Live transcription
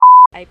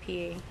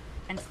IPA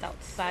and stout.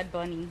 Sad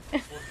bunny.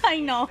 I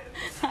know.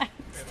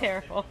 It's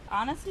terrible.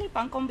 Honestly,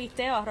 pan con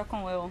bistec o arroz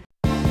con huevo.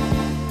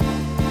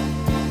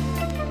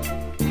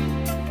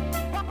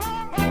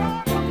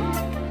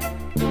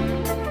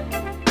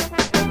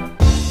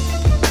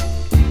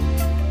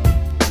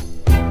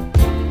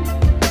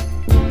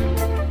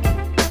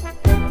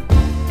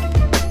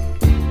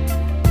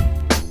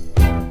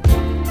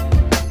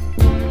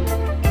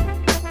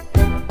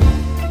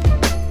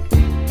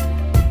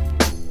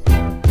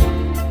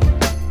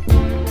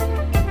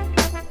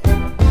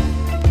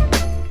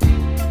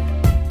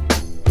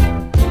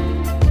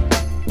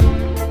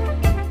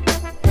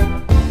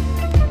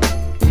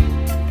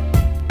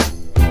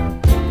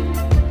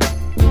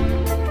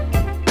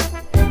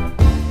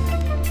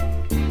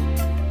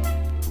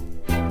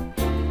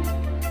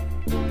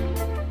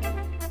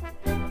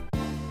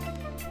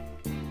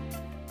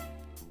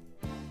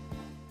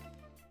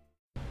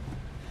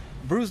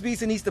 Bruce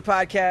Beats and Easter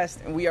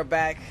podcast, and we are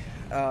back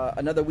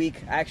another week.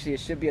 Actually, it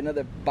should be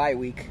another bye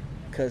week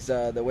because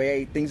the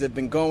way things have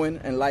been going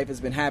and life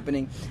has been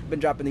happening. I've been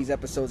dropping these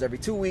episodes every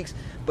 2 weeks,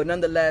 but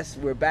nonetheless,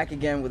 we're back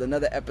again with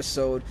another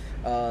episode.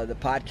 The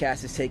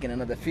podcast is taking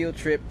another field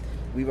trip.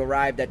 We've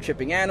arrived at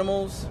Tripping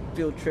Animals.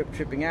 Field trip,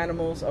 Tripping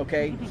Animals.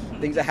 Okay,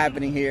 things are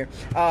happening here.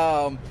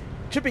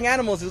 Tripping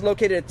Animals is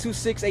located at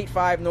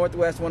 2685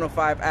 Northwest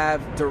 105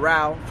 Ave,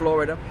 Doral,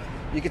 Florida.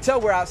 You can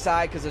tell we're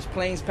outside because there's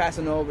planes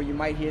passing over. You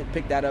might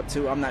pick that up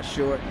too. I'm not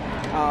sure.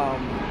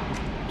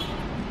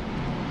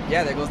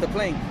 Yeah, there goes the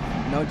plane.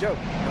 No joke.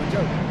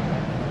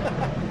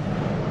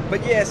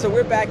 But yeah, so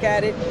we're back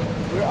at it.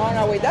 We're on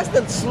our way. That's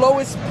the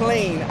slowest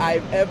plane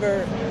I've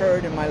ever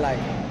heard in my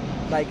life.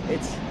 Like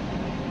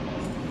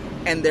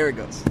and there it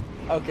goes.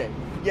 Okay.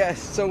 Yes,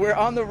 so we're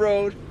on the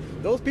road.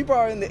 Those people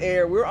are in the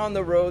air. We're on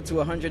the road to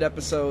 100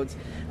 episodes.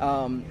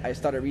 I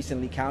started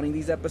recently counting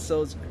these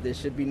episodes. There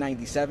should be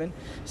 97.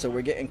 So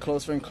we're getting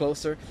closer and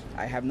closer.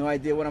 I have no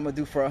idea what I'm going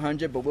to do for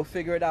 100, but we'll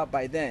figure it out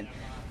by then.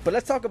 But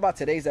let's talk about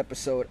today's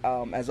episode.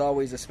 As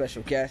always, a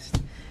special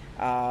guest.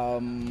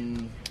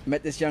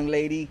 Met this young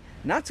lady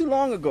not too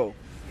long ago.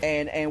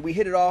 And we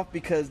hit it off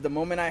because the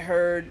moment I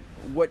heard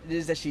what it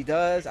is that she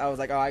does, I was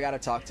like, oh, I gotta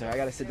talk to her. I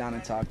gotta sit down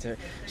and talk to her.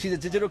 She's a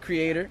digital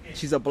creator.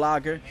 She's a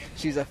blogger.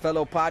 She's a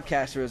fellow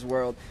podcaster as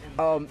well.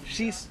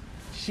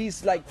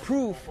 She's like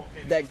proof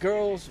that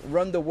girls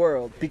run the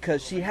world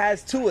because she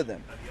has two of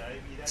them.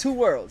 Two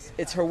worlds.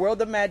 It's her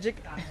world of magic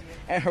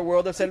and her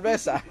world of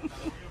cerveza.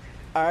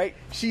 All right.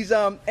 She's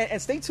and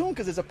stay tuned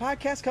because there's a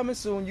podcast coming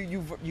soon.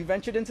 You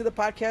ventured into the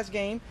podcast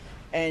game.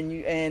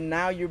 And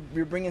now you're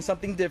bringing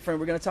something different.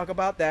 We're going to talk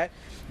about that.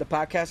 The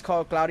podcast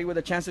called Cloudy with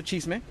a Chance of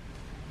Chisme.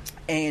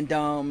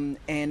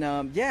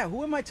 Yeah,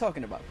 who am I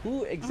talking about?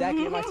 Who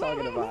exactly am I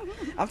talking about?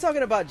 I'm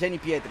talking about Jenny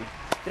Pietri.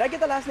 Did I get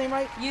the last name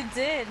right? You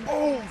did.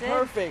 Oh, you did.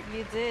 Perfect.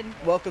 You did.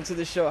 Welcome to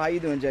the show. How you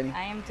doing, Jenny?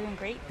 I am doing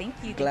great. Thank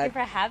you. Thank you for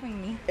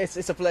having me.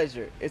 It's a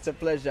pleasure. It's a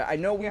pleasure. I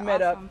know You're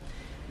awesome.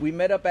 We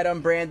met up at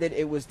Unbranded.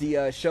 It was the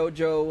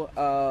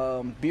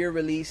Shoujo beer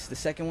release, the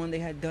second one they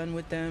had done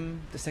with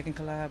them, the second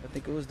collab. I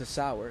think it was the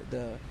sour.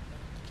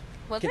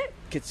 Was it?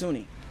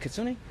 Kitsune?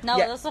 No,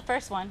 yeah. That was the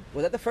first one.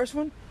 Was that the first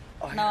one?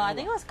 Oh, no, I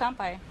think it was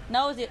Kampai.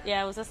 No, it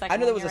was the second one. I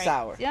know there was You're a right.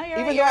 sour. Yeah, you're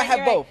Even right, though I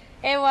had both.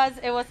 Right.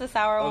 It was the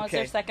sour one. Okay.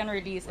 It was their second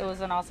release. It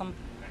was an awesome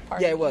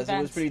party. Yeah, it was. Event.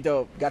 It was pretty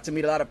dope. Got to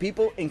meet a lot of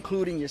people,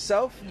 including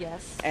yourself.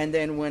 Yes. And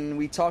then when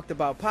we talked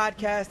about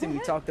podcasting, we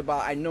talked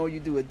about, I know you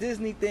do a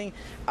Disney thing.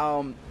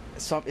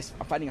 So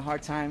I'm finding a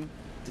hard time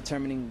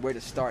determining where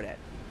to start at.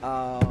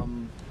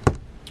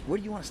 Where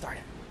do you want to start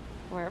at?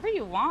 Wherever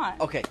you want.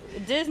 Okay.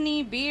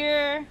 Disney,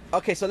 beer.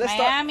 Okay, so let's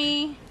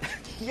Miami.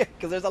 Yeah,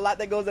 because there's a lot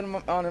that goes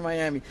on in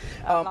Miami.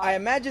 I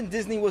imagine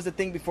Disney was the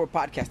thing before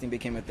podcasting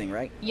became a thing,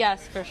 right?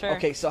 Yes, for sure.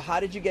 Okay, so how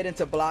did you get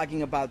into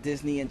blogging about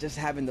Disney and just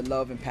having the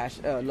love and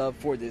passion, love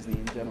for Disney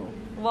in general?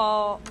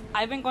 Well,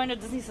 I've been going to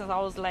Disney since I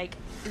was like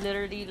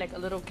literally like a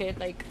little kid,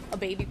 like a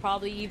baby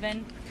probably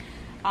even.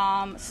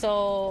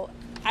 So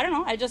I don't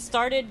know. I just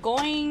started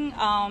going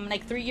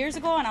like 3 years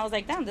ago, and I was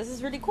like, damn, this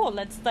is really cool.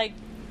 Let's like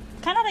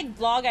kind of like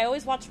vlog. I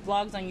always watch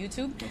vlogs on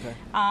YouTube. Okay.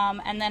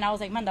 And then I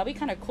was like, man, that'd be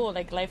kind of cool.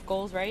 Like life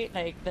goals, right?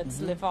 Like let's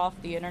live off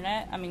the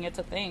internet. I mean, it's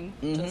a thing.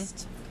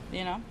 Just,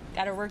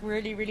 gotta work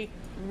really, really,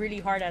 really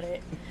hard at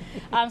it.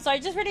 So I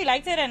just really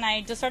liked it, and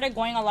I just started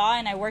going a lot,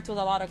 and I worked with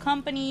a lot of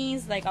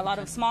companies, like a lot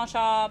of small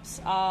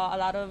shops, a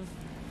lot of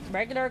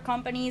regular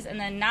companies, and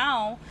then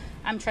now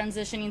I'm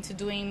transitioning to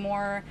doing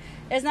more.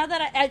 It's not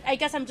that I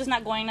guess I'm just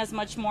not going as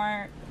much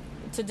more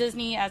to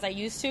Disney as I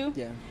used to.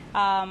 Yeah.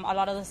 A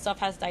lot of the stuff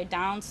has died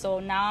down, so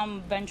now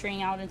I'm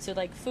venturing out into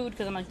like food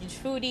because I'm a huge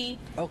foodie.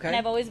 Okay. And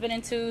I've always been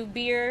into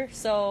beer,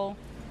 so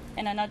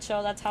in a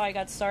nutshell, that's how I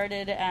got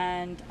started,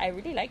 and I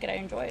really like it. I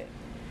enjoy it.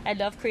 I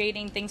love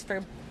creating things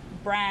for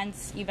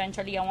brands.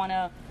 Eventually, I want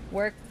to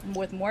work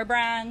with more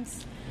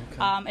brands.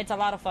 Okay. It's a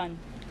lot of fun,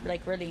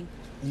 like really.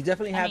 You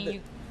definitely have.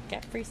 You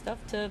get free stuff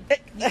to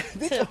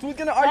who's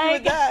gonna argue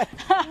with that?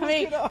 I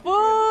mean,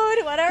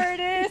 food, whatever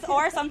it is,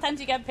 or sometimes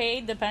you get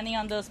paid depending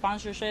on the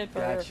sponsorship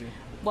or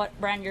what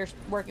brand you're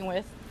working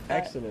with. But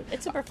Excellent.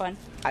 It's super fun.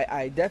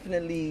 I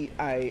definitely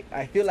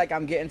I feel like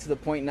I'm getting to the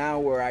point now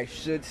where I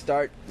should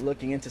start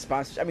looking into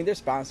sponsors. I mean, there's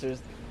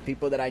sponsors,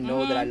 people that I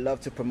know that I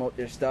love to promote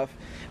their stuff,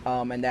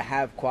 and that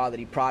have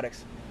quality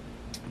products.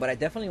 But I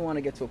definitely want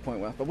to get to a point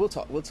where. But we'll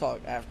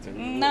talk after.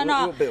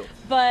 We'll build.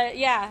 But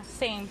yeah,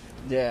 same.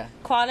 Yeah.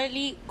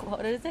 Quality.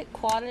 What is it?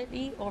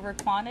 Quality over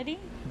quantity.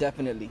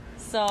 Definitely.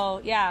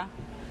 So yeah.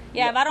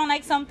 If I don't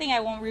like something,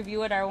 I won't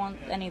review it. I won't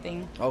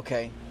anything.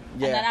 Okay.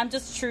 Yeah. And then I'm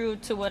just true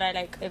to what I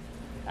like. If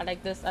I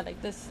like this,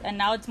 and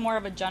now it's more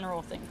of a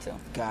general thing too.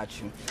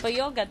 Got you. But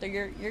you'll get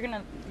there. You're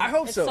gonna. I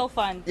hope it's so. It's so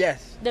fun.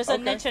 Yes. There's a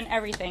niche in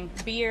everything.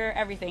 Beer,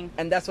 everything.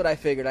 And that's what I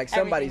figured. Like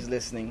somebody's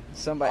listening.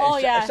 Somebody. Oh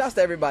yeah. Shouts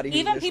to everybody.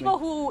 Even people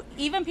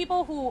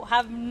who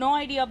have no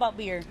idea about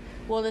beer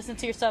will listen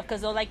to your stuff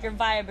because they'll like your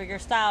vibe or your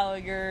style, or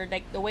your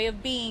like the way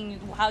of being,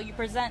 how you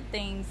present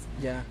things.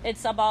 Yeah.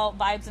 It's about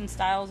vibes and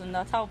styles, and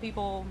that's how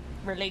people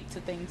relate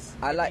to things.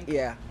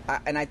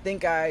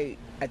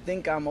 I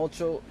think I'm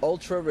ultra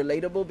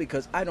relatable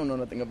because I don't know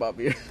nothing about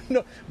beer.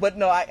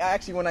 I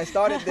actually when I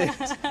started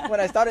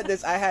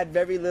this I had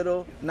very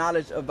little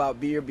knowledge about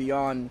beer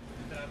beyond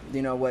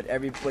what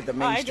the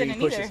mainstream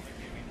pushes.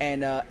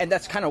 And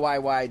that's kind of why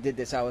I did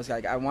this. I was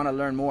like, I want to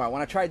learn more. I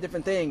want to try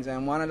different things,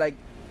 and want to like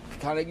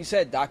kind of like you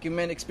said,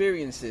 document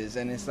experiences.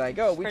 And it's like,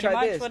 oh, we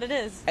tried this. What it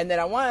is. And then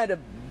I wanted to.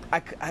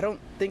 I don't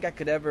think I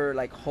could ever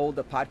like hold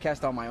a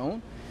podcast on my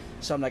own.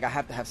 So I'm like, I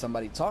have to have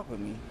somebody talk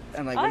with me.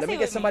 And like, let me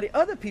get somebody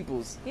other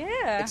people's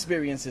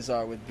experiences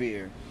are with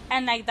beer.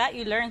 And like that,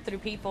 you learn through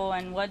people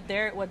and what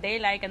they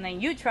like, and then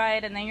you try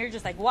it, and then you're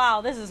just like, wow,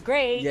 this is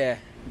great. Yeah.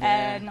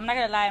 And I'm not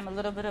gonna lie, I'm a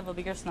little bit of a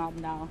beer snob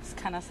now. It's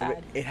kind of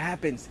sad. It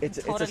happens.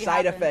 It's totally a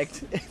side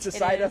happens. effect. It's a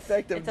side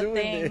effect of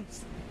doing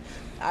this.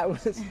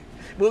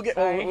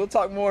 We'll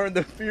talk more in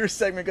the beer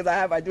segment because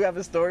I do have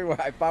a story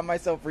where I found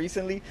myself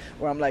recently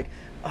where I'm like,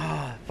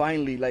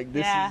 finally, like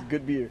this is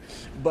good beer.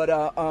 But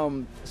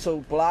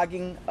so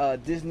blogging,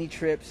 Disney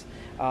trips,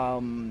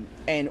 and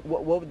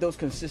what would those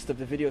consist of?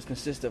 The videos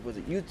consist of? Was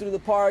it you through the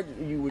park?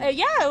 You would it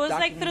was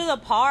like through the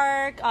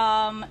park,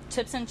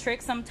 tips and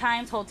tricks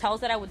sometimes, hotels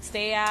that I would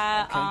stay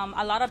at.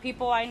 Okay. A lot of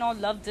people I know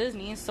love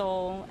Disney,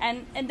 so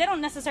and they don't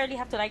necessarily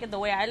have to like it the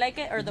way I like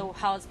it or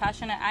how as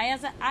passionate I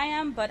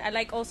am, but I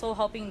like also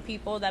helping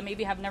people that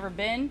maybe have never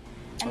been.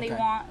 And they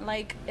want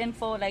like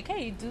info like,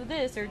 hey, do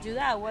this or do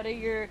that. Where do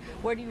you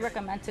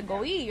recommend to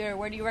go eat, or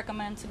where do you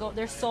recommend to go?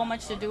 There's so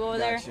much to do over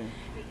there.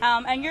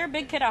 And you're a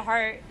big kid at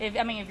heart. If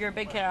you're a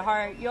big kid at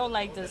heart, you'll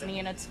like Disney,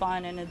 and it's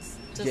fun, and it's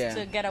just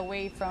to get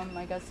away from,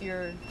 I guess,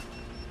 the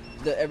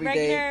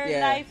everyday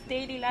regular life,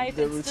 daily life.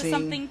 The it's routine. just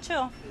something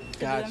chill,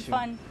 and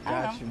fun.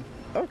 I don't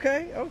know.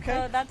 Okay.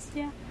 So that's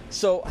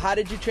So how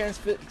did you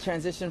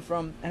transition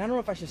from? And I don't know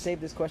if I should save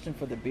this question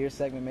for the beer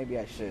segment. Maybe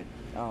I should.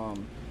 We'll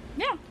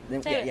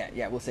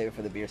save it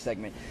for the beer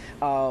segment.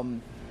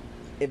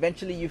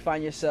 Eventually you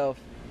find yourself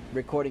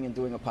recording and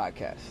doing a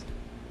podcast.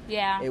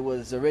 Yeah. It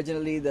was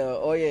originally the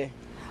Oye.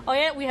 I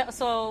had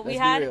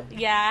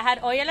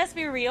Oye, Let's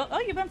Be Real. Oh,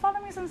 you've been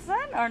following me since then,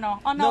 or no?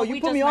 Oh no,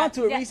 you put me on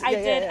to it recently.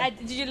 I did.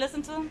 Did you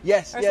listen to them?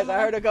 Yes, I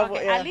heard a couple.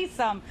 Okay, yeah. At least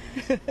some.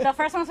 The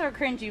first ones were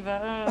cringy,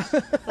 but so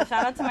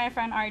shout out to my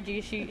friend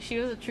RG. She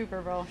was a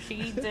trooper, bro.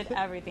 She did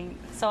everything.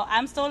 So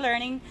I'm still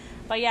learning,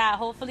 but yeah,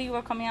 hopefully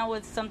we're coming out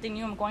with something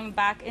new. I'm going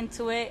back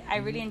into it. I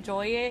really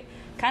enjoy it.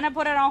 Kind of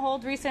put it on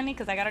hold recently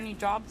because I got a new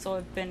job, so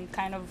I've been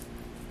kind of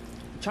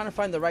trying to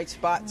find the right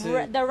spot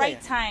to the right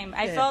time.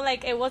 I felt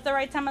like it was the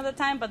right time at the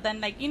time, but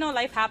then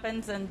life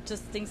happens and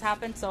just things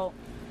happen. So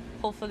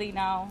hopefully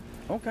now,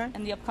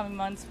 in the upcoming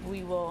months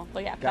we will.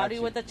 But yeah, Cloudy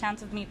with a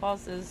Chance of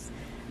Meatballs is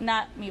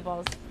not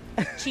meatballs.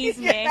 Cheese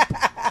me.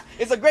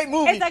 It's a great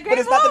movie. But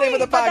it's not the name of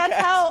the podcast. But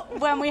that's how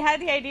when we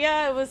had the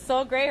idea, it was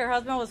so great. Her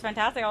husband was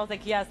fantastic. I was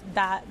like, yes,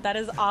 that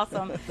is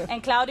awesome.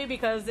 And Cloudy,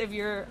 because if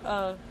you're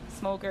a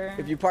smoker,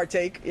 if you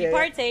partake,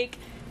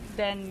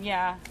 then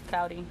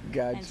Cloudy.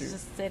 Got and you.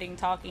 Just sitting,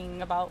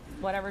 talking about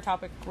whatever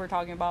topic we're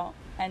talking about,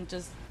 and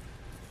just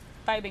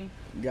vibing.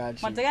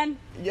 Got you. Once again.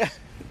 Yeah,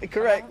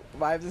 correct.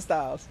 Vibes and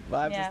styles.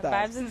 Vibes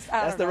and styles.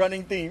 That's the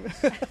running theme.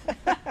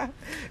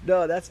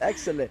 No, that's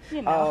excellent.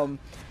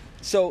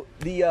 So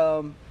the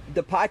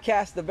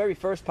podcast, the very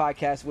first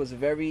podcast was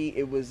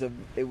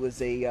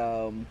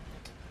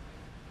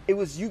it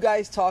was you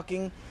guys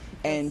talking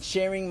and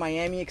sharing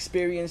Miami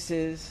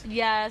experiences.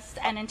 Yes,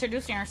 and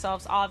introducing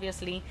ourselves,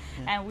 obviously.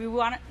 Yeah. And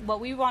what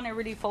we want to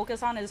really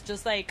focus on is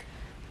just like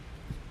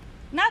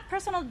not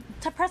personal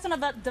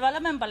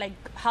development, but like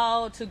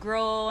how to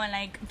grow and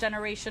like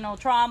generational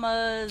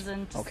traumas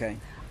and just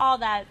all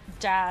that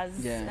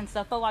jazz and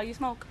stuff. But while you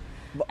smoke,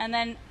 and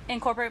then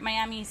incorporate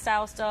Miami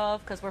style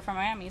stuff because we're from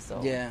Miami,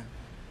 so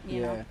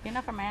you know, you're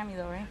not from Miami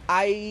though, right?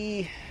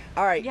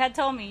 All right. You had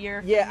told me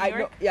you're from New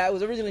York. I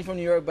was originally from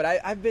New York, but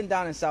I've been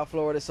down in South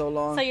Florida so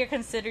long. So you're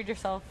considered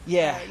yourself?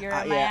 Yeah, you're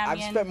a Miamian.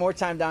 I've spent more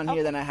time down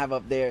here than I have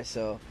up there.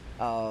 So,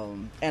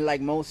 and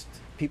like most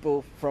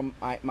people from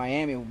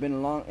Miami who've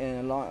been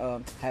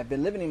have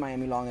been living in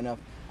Miami long enough,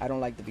 I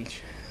don't like the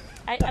beach.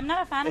 I'm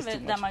not a fan of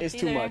it that much It's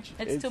either. too much.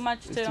 It's too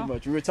much too. It's too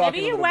much. We were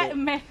talking maybe a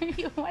little bit.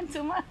 Maybe you went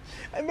too much.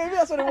 And maybe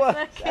that's what it was.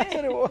 Okay. That's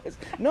what it was.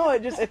 No,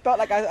 it felt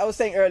like I was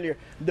saying earlier.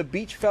 The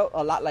beach felt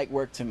a lot like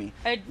work to me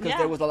because Yeah.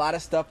 there was a lot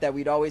of stuff that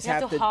we'd always You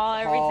have to haul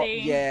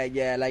everything.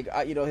 Yeah. Like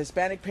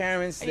Hispanic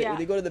parents, they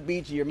go to the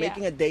beach. You're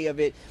making a day of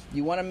it.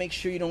 You want to make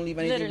sure you don't leave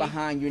anything Literally.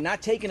 behind. You're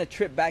not taking a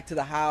trip back to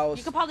the house.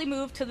 You could probably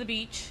move to the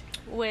beach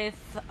with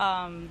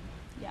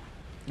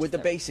with the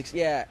basics,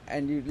 yeah,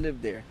 and you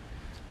live there.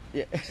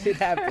 Yeah, it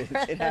happens.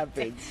 It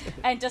happens.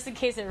 And just in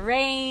case it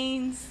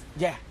rains.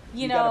 Yeah,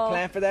 You gotta know-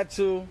 plan for that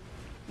too.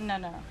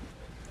 No.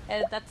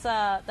 That's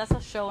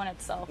a show in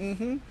itself.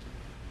 Mm-hmm.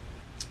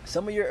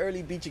 Some of your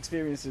early beach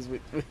experiences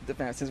with the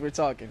fam, since we're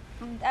talking.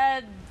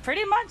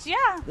 Pretty much, yeah.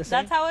 The same?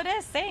 That's how it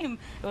is. Same.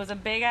 It was a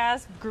big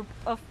ass group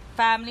of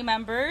family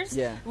members.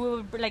 Yeah. We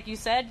would, like you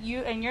said,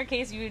 in your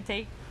case, you would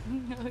take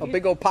A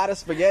big old pot of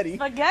spaghetti.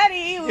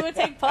 spaghetti. We would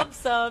take public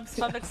subs.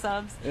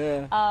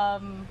 Yeah.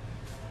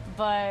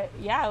 But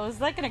yeah, it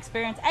was like an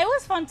experience. It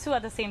was fun too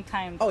at the same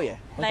time. Oh yeah.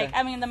 Like, Okay.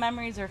 I mean, the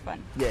memories are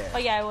fun. Yeah.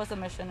 But yeah, it was a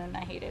mission and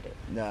I hated it.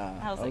 Nah.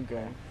 I was like,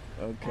 okay.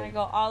 And I Okay.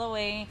 go all the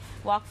way,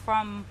 walk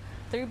from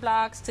 3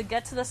 blocks to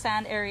get to the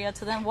sand area,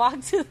 to then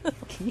walk to the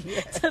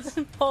to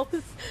the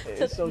post.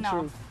 It's so no,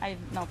 true.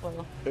 no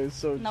puedo. It's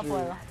so No true.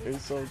 puedo.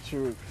 It's so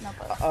true. No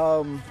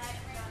puedo.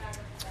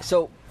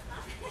 So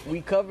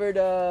we covered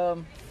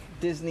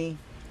Disney.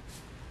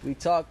 We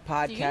talked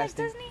podcasting. Do you like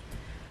Disney?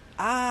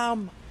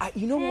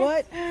 You know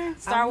what?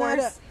 Star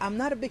Wars? I'm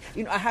not a big.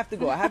 I have to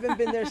go. I haven't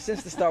been there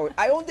since the Star Wars.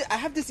 I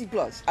have Disney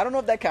Plus. I don't know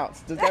if that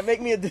counts. Does that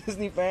make me a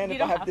Disney fan You if I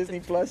don't have have Disney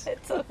to. Plus?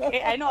 It's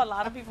okay. I know a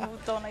lot of people who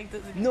don't like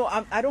Disney. No,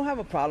 I don't have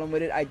a problem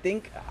with it. I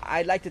think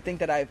I'd like to think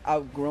that I've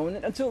outgrown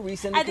it until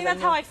recently. I think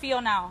that's how I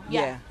feel now.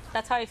 Yeah, Yeah.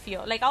 that's how I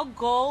feel. Like, I'll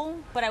go,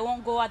 but I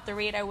won't go at the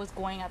rate I was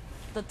going at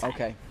the time.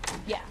 Okay.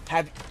 Yeah.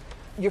 Have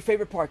your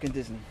favorite park in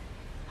Disney?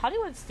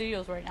 Hollywood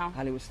Studios right now.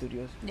 Hollywood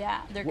Studios.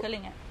 Yeah, they're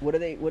killing it. What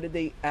did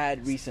they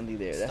add recently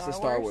there? That's the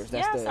Star Wars.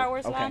 That's yeah, the Star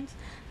Wars okay. Land.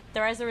 The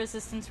Rise of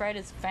Resistance ride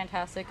is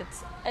fantastic.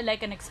 It's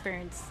like an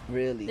experience.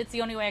 Really? It's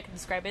the only way I can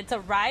describe it. It's a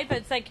ride, but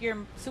it's like you're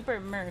super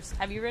immersed.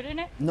 Have you ridden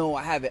it? No,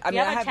 I haven't. I If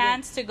mean, you I have a haven't.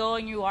 chance to go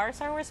and you are a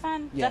Star Wars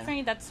fan, Yeah.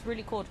 definitely that's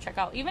really cool to check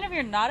out. Even if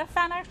you're not a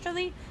fan,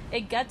 actually,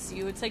 it gets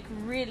you. It's like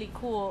really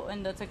cool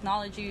in the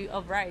technology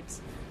of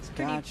rides. It's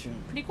Got you.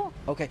 pretty cool.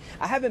 Okay,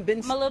 I haven't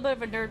been. I'm a little bit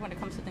of a nerd when it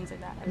comes to things like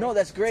that. No,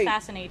 that's great. It's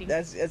fascinating.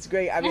 That's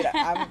great. I mean,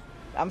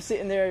 I'm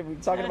sitting there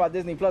talking about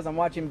Disney Plus. I'm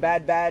watching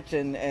Bad Batch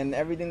and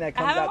everything that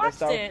comes haven't out.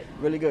 That's watched it.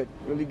 really good,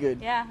 really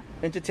good. Yeah.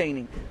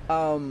 Entertaining.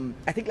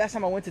 I think last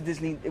time I went to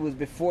Disney, it was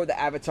before the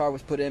Avatar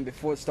was put in,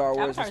 before Star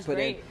Wars Avatar's was put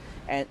great.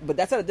 in. But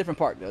that's at a different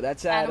park though.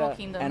 That's at Animal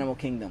Kingdom. Animal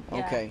Kingdom.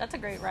 Yeah, Okay. that's a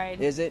great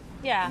ride. Is it?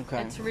 Yeah,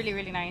 Okay. it's really,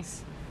 really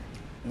nice.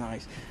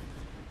 Nice.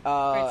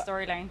 Great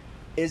storyline.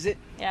 Is it?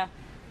 Yeah.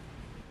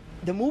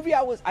 The movie I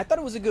thought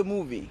it was a good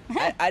movie.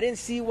 I didn't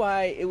see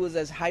why it was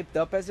as hyped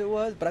up as it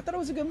was, but I thought it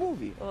was a good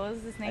movie. What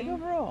was his Like name?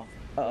 overall.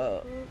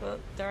 The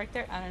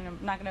director? I don't know.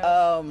 I'm not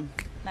gonna.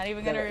 Not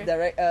even gonna.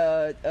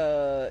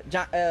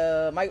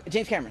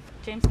 James Cameron.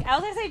 James. I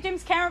was gonna say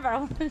James Cameron, but I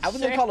wasn't I was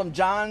sure. gonna call him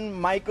John,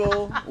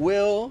 Michael,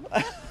 Will.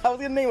 I was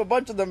gonna name a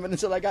bunch of them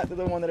until I got to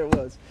the one that it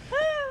was.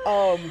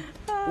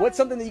 What's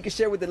something that you can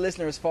share with the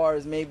listener as far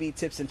as maybe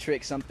tips and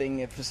tricks? Something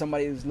if for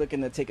somebody who's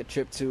looking to take a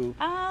trip to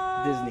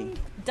Disney.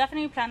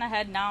 Definitely plan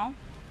ahead now,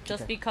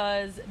 just Okay.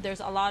 because there's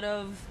a lot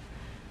of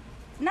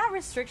not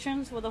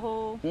restrictions with the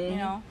whole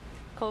Mhm.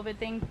 COVID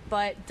thing,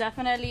 but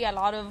definitely a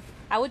lot of.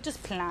 I would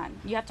just plan.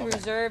 You have to Okay.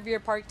 reserve your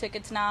park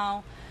tickets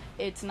now.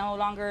 It's no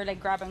longer like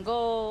grab and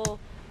go.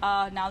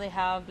 Now they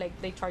have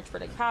they charge for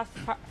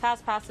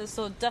fast passes.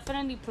 So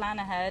definitely plan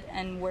ahead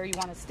and where you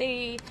want to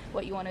stay,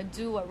 what you want to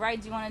do, what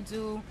rides you want to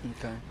do.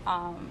 Okay.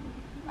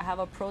 I have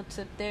a pro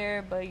tip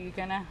there, but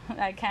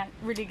I can't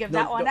really give No,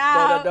 that one don't-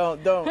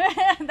 out. don't.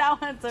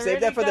 That one's a Save really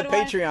that for the good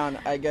one.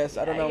 Patreon, I guess.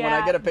 I don't know when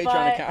I get a Patreon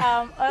but,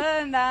 account. Other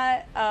than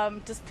that,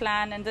 just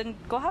plan and then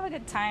go have a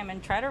good time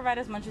and try to ride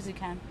as much as you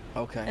can.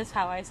 Okay. That's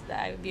how I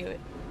view it.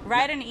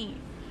 Ride and eat.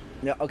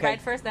 Yeah. Okay.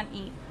 Ride first, then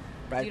eat.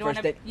 Ride you don't first,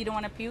 wanna, then- you don't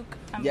want to puke.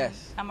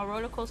 Yes. I'm a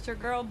roller coaster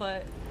girl,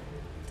 but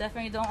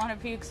definitely don't want to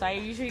puke. So I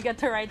usually get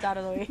the rides out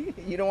of the way.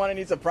 You don't want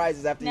any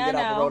surprises after you No, get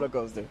off the no. roller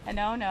coaster.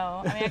 No.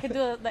 I mean,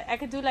 I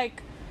could do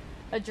like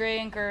a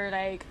drink or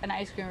like an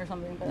ice cream or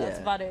something, but that's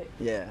Yeah. about it.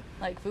 Yeah.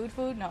 Like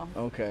food, no.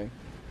 Okay.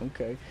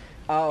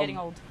 Getting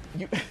old.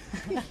 You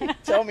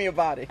tell me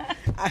about it.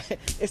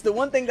 It's the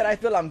one thing that I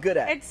feel I'm good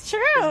at. It's true.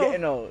 It's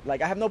getting old.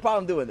 Like I have no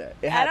problem doing that.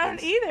 It I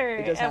happens. don't either.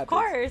 It just Of happens.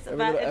 course, Every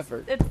but little it's,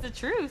 effort. it's the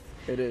truth.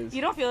 It is.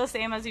 You don't feel the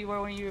same as you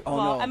were when you. Oh,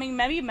 well, no. I mean,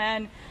 maybe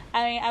men.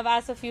 I mean, I've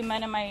asked a few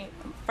men and my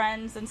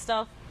friends and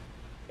stuff.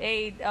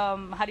 Hey,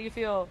 how do you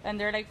feel? And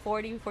they're like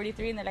 40,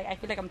 43, and they're like, I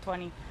feel like I'm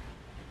 20.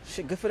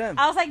 Shit, good for them.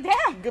 I was like,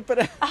 damn. Good for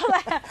them. I was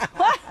like,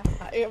 what?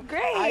 I am,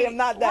 Great. I am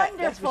not that.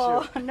 That's for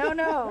Wonderful. sure.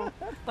 No.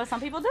 But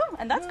some people do,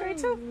 and that's great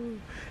too.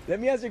 Let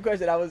me ask you a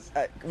question.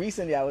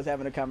 Recently I was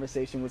having a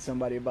conversation with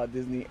somebody about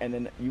Disney, and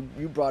then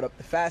you brought up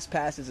the fast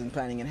passes and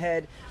planning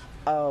ahead.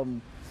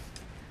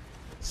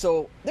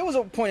 So there was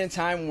a point in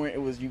time where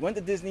it was you went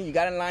to Disney, you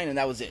got in line, and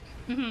that was it.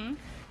 Mm-hmm.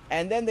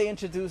 And then they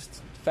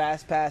introduced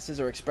fast passes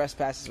or express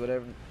passes,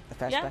 whatever the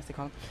fast pass they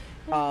call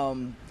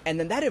them. And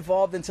then that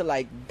evolved into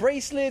like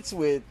bracelets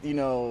with, you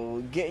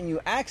know, getting you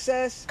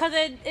access. Because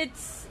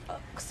it's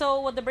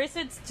so what the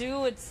bracelets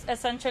do, it's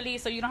essentially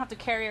so you don't have to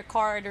carry a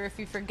card or if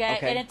you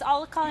forget, and it's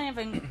all kind of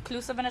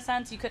inclusive in a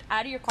sense. You could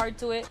add your card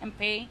to it and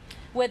pay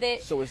with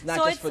it. So it's not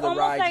just for the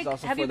rides, like, it's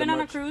also have for you the been on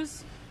a merch.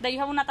 cruise? That you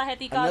have una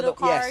tarjetica, little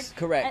card. Yes,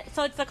 correct.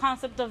 So it's the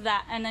concept of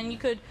that, and then you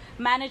could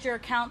manage your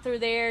account through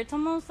there. It's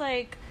almost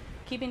like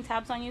keeping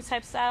tabs on you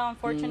type style.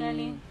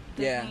 Unfortunately,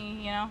 Disney,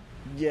 you know.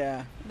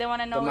 Yeah. They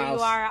want to know The where mouse.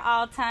 you are at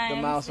all times.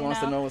 The mouse wants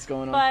to know what's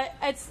going on. But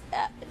it's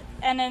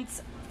and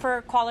it's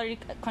for quality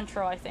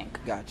control, I think.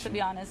 Gotcha. To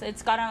be honest,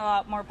 it's gotten a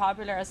lot more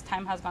popular as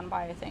time has gone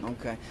by, I think.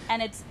 Okay.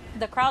 And it's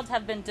the crowds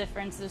have been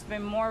different. So there's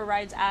been more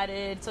rides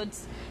added. So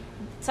it's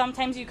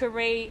sometimes you could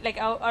wait like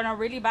on a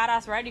really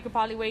badass ride, you could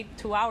probably wait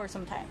 2 hours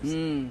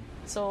sometimes.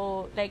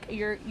 So like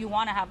you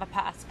want to have a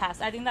pass.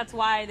 I think that's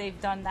why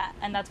they've done that,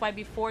 and that's why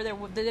before they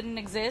didn't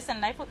exist.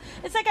 And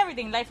it's like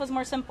everything. Life was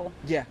more simple.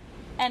 Yeah.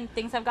 And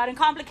things have gotten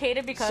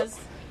complicated because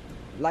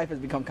life has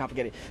become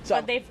complicated. So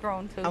but they've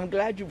grown too. I'm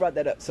glad you brought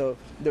that up. So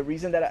the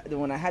reason that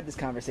when I had this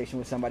conversation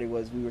with somebody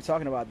was we were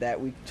talking about that.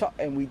 We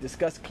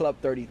discussed Club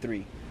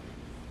 33.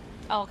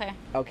 Oh, okay.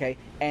 Okay.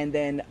 And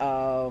then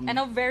I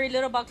know very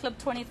little about Club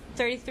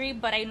 2033,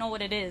 but I know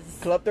what it is.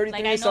 Club 33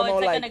 like, I know is somehow it's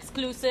like like an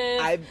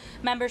exclusive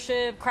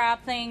membership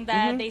crap thing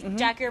that they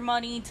jack your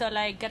money to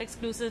like get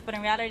exclusives, but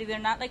in reality they're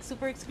not like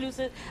super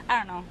exclusive. I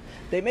don't know.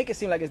 They make it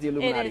seem like it's the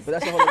Illuminati, is. but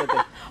that's a whole other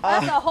thing.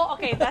 That's a whole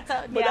that's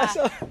a But yeah. that's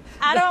a-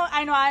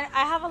 I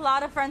have a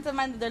lot of friends of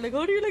mine that they're like,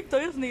 "Oh, do you like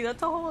Disney?"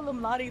 That's a whole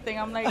Illuminati thing.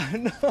 I'm like,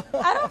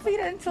 I don't feed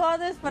into all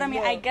this, but I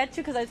mean, I get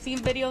you because I've seen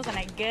videos and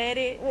I get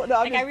it. Well, no,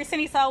 I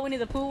recently saw Winnie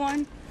the Pooh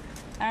one.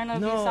 I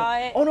don't know if you saw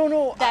it. Oh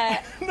no!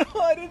 That,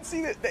 I didn't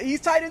see that. He's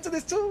tied into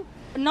this too.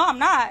 No, I'm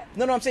not.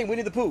 No, I'm saying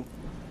Winnie the Pooh.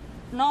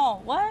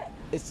 No, what?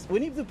 Is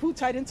Winnie the Pooh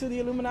tied into the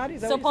Illuminati?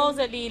 Is that what you're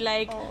saying? Supposedly,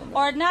 like,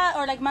 or not,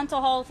 or like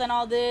mental health and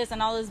all this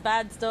and all this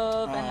bad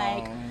stuff, and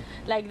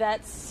like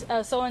that's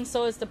so and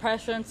so is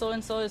depression, so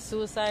and so is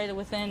suicide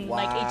within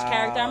like each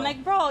character. I'm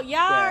like, bro,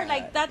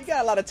 like that's you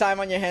got a lot of time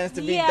on your hands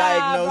to be Yeah,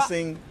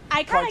 diagnosing.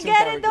 I kind of cartoon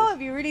get it though characters.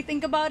 if you really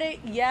think about it.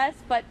 Yes,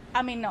 but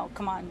I mean, no,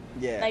 come on.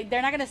 Yeah. Like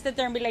they're not gonna sit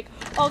there and be like,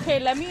 okay,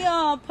 let me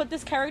put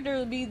this character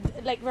to be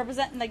like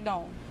represent. Like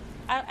no,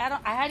 I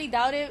highly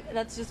doubt it.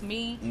 That's just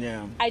me.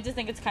 Yeah. I just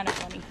think it's kind of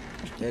funny.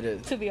 It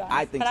is. To be honest,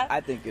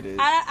 I think it is.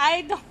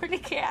 I don't really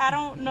care. I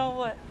don't know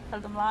what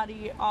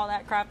Illuminati, all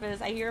that crap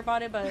is. I hear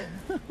about it, but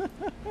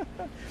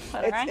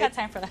whatever. I ain't got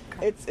time for that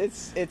crap. It's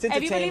entertainment.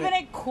 If you believe in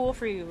it, cool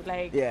for you.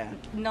 Like, Yeah.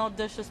 no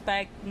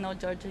disrespect, no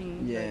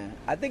judging. Yeah,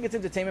 I think it's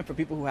entertainment for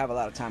people who have a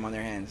lot of time on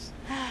their hands.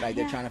 Like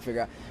they're trying to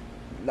figure out,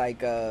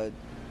 like,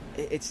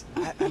 it's.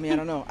 I mean, I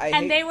don't know.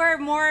 They were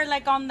more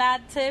like on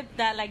that tip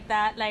that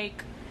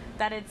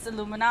it's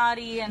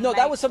Illuminati and No, like,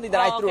 that was something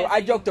that I threw. okay, so I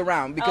joked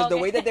around because the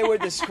okay. way that they were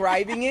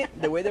describing it,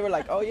 the way they were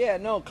like, "Oh yeah,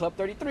 no, Club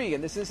 33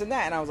 and this and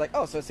that," and I was like,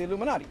 "Oh, so it's the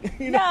Illuminati,"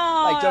 you know,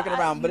 No, like joking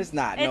around, but it's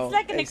not. It's no,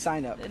 like hey,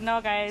 sign up.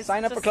 No, guys,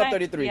 Sign up for just Club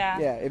 33.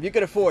 Yeah. If you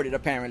could afford it,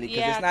 apparently,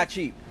 because it's not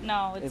cheap.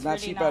 No, it's not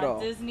really cheap not. at all.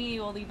 Disney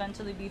will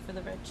eventually be for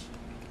the rich.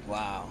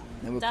 Wow,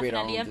 then we'll create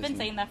our own Definitely, I've been Disney.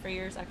 saying that for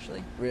years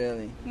actually.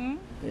 Really? Hmm?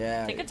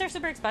 Yeah. Tickets are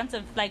super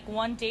expensive. Like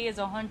one day is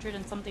 $100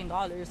 and something.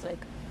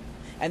 Like.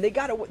 And they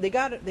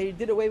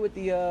did away with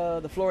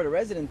the Florida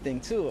resident thing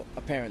too.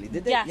 Apparently,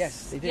 did they?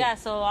 Yes, they did. Yeah,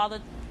 so all the,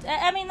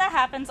 I mean that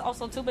happens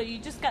also too, but you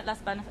just get less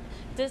benefit.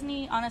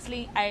 Disney,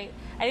 honestly, I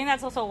think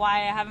that's also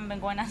why I haven't been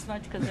going as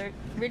much because they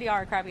really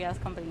are a crappy ass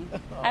company.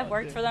 I've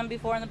worked for them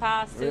before in the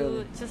past too. Really?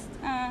 It's just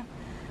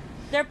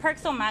their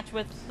perks don't match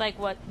with like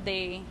what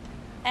they,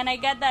 and I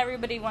get that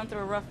everybody went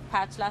through a rough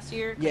patch last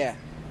year. 'Cause Yeah.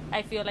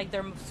 I feel like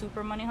they're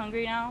super money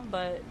hungry now,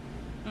 but.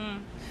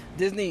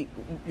 Disney,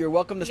 you're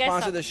welcome to You guys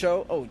sponsor suck. the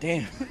show. Oh,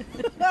 damn.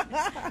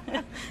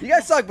 You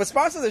guys suck, but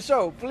sponsor the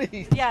show,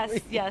 please. Yes,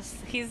 Please. yes,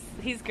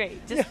 he's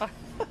great. Just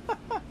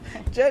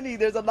Jenny,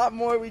 there's a lot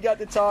more we got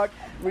to talk.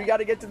 We got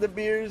to get to the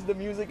beers, the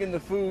music, and the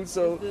food.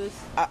 So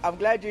I'm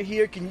glad you're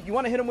here. You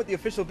want to hit them with the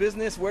official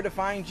business, where to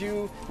find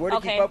you, where to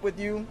keep up with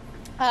you?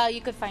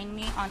 You could find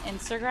me on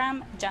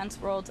Instagram,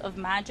 Jen's World of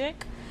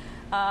Magic.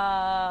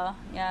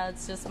 Yeah,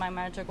 it's just my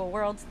magical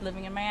world,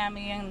 living in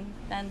Miami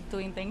and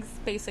doing things,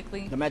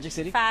 basically. The Magic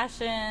City?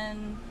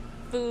 Fashion,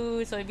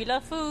 food. So if you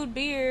love food,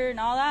 beer, and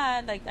all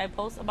that, like I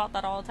post about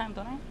that all the time,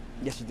 don't I?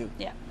 Yes, you do.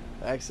 Yeah.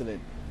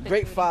 Excellent. Big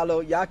Great foodie. follow.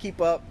 Y'all keep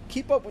up.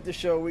 Keep up with the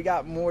show. We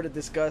got more to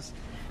discuss.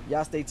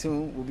 Y'all stay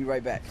tuned. We'll be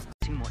right back.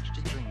 Too much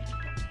to drink.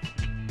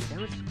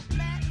 There is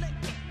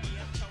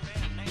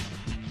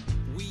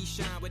We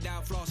shine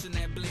without flossing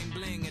that bling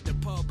bling at the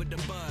pub with the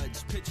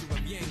buds. Picture of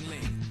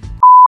Yingling.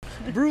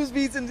 Brews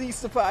Beats and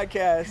Easter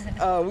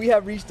podcast. We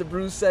have reached the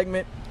brews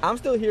segment. I'm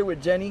still here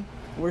with Jenny.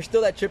 We're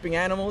still at Tripping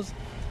Animals,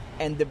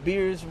 and the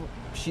beers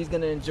she's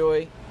gonna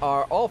enjoy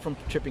are all from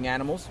Tripping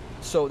Animals.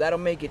 So that'll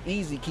make it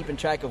easy keeping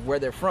track of where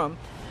they're from.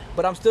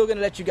 But I'm still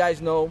gonna let you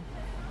guys know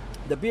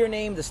the beer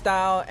name, the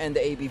style, and the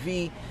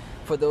ABV.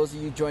 For those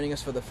of you joining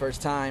us for the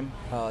first time,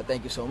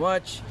 thank you so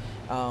much.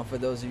 For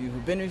those of you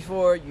who've been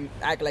before, you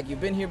act like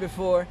you've been here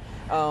before.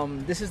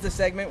 This is the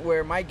segment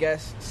where my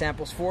guest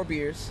samples 4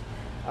 beers,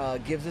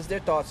 gives us their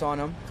thoughts on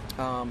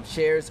them,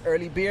 shares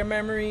early beer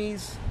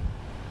memories,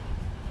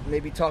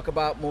 maybe talk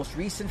about most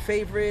recent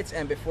favorites,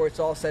 and before it's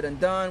all said and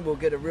done, we'll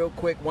get a real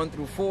quick 1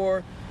 through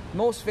 4,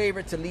 most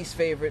favorite to least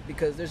favorite,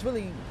 because there's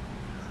really,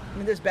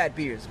 there's bad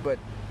beers, but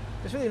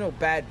there's really no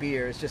bad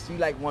beer. It's just you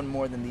like one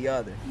more than the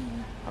other.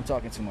 I'm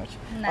talking too much.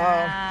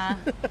 Nah,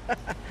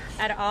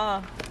 at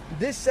all.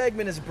 This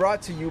segment is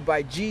brought to you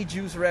by G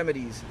Juice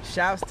Remedies.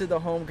 Shouts to the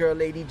homegirl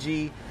Lady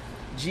G.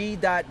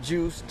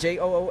 G.juice,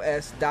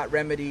 Joos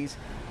 .remedies.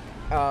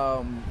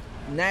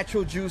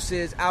 Natural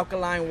juices,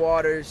 alkaline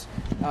waters,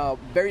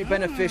 very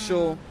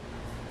beneficial.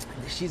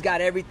 She's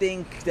got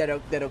everything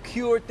that'll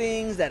cure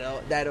things,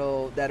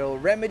 that'll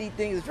remedy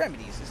things. It's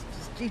remedies. It's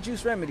G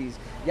Juice Remedies.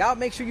 Y'all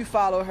make sure you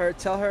follow her.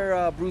 Tell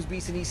her Bruce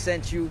Beeson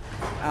sent you,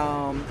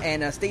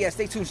 and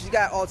stay tuned. She's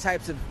got all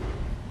types of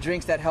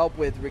drinks that help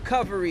with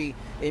recovery,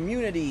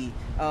 immunity,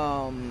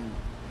 on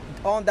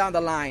down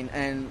the line,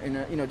 and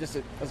just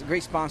a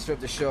great sponsor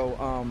of the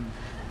show.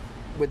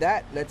 With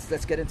that,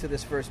 let's get into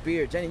this first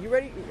beer. Jenny, you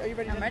ready? Are you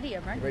ready? I'm ready. You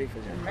ready for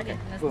this? I'm ready. Okay,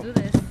 Let's cool. do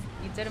this.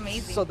 You did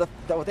amazing. So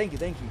thank you.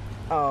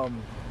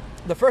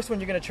 The first one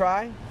you're gonna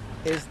try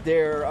is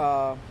their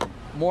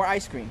more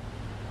ice cream.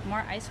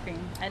 More ice cream.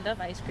 I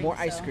love ice cream. More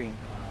ice cream.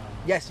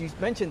 Yes, you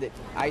mentioned it.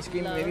 Ice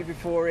cream, Love. maybe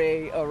before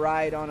a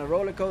ride on a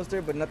roller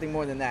coaster, but nothing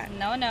more than that.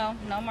 No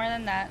more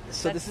than that.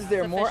 So That's this is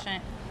their more.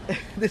 sufficient.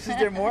 This is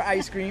their more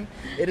ice cream.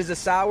 It is a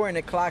sour and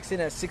it clocks in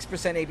at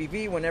 6%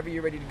 ABV. Whenever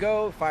you're ready to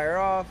go, fire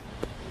off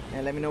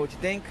and let me know what you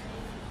think.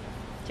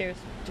 Cheers.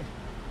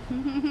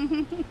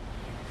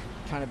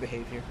 Trying to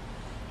behave here.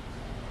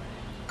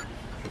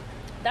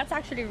 That's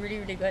actually really,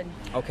 really good.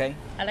 Okay.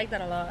 I like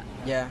that a lot.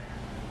 Yeah.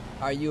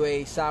 Are you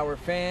a sour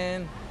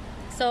fan?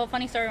 So,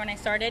 funny story, when I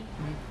started,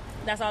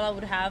 that's all I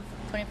would have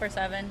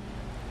 24/7.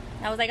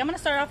 I was like, I'm going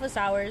to start off with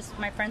sours.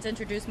 My friends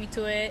introduced me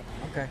to it.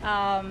 Okay.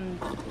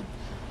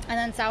 And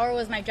then sour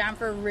was my jam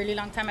for a really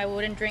long time. I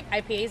wouldn't drink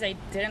IPAs. I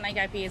didn't like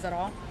IPAs at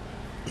all.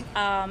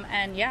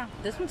 And yeah,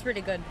 this one's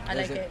pretty good. I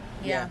like it.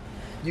 Yeah.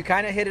 You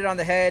kind of hit it on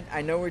the head.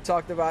 I know we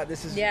talked about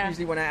this is Yeah.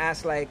 usually when I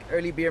ask like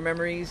early beer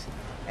memories,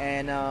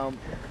 and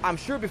I'm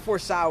sure before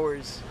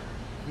sours,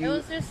 It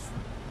was just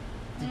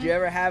did you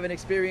ever have an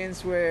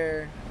experience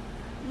where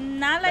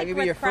not like maybe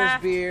with your craft.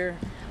 first beer?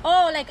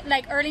 Oh,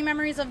 like early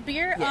memories of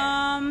beer.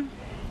 Yeah.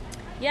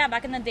 Yeah,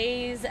 back in the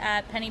days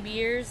at Penny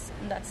Beers,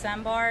 that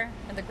Sandbar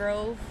at the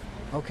Grove.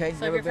 Okay. So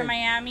if never you're from been.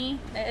 Miami,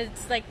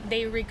 it's like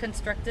they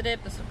reconstructed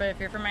it. But if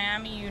you're from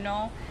Miami, you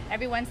know,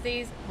 every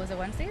Wednesdays, was it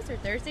Wednesdays or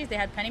Thursdays, they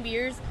had Penny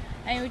Beers,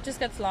 and you would just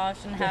get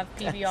sloshed and have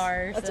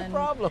PBRs. That's a and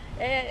problem.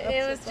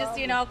 It was a just,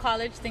 problem. a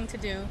college thing to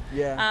do.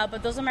 Yeah.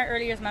 But those are my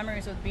earliest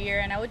memories with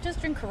beer, and I would just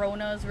drink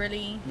Coronas,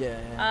 really.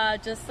 Yeah.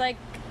 Just like,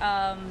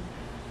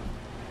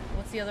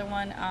 what's the other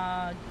one?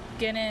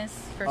 Guinness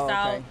for Oh,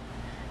 stout. okay.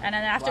 And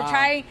then after Wow.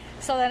 trying,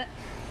 so then,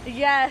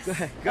 yes. Go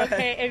ahead.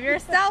 Okay, if you're a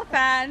stout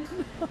fan,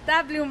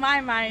 that blew my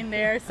mind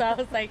there. So I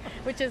was like,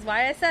 which is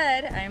why I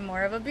said I'm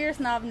more of a beer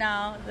snob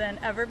now than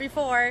ever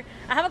before.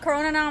 I have a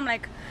Corona now. I'm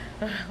like,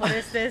 "Ugh, what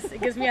is this? It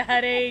gives me a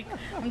headache.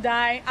 I'm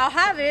dying. I'll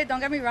have it. Don't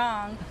get me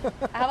wrong.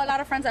 I have a lot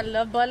of friends that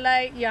love Bud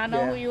Light. Y'all know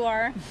Yeah. who you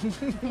are.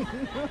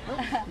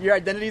 Your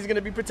identity is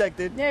gonna be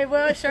protected. Yeah,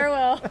 will, sure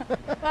will.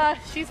 Well,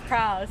 she's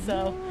proud,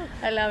 so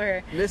I love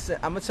her. Listen,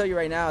 I'm gonna tell you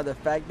right now, the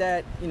fact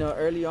that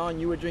early on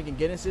you were drinking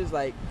Guinnesses,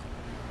 like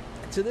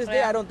to this Oh, day,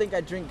 yeah. I don't think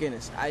I drink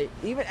Guinness.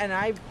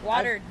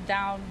 Watered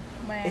down.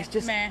 Meh, It's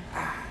just meh.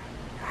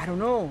 I don't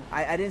know.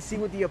 I didn't see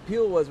what the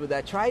appeal was with that.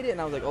 I tried it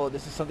and I was like, oh,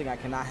 this is something I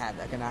cannot have.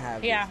 I cannot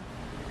have. Yeah. This.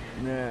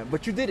 Yeah.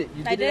 But you did it.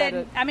 You did I it. did.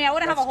 At I mean, I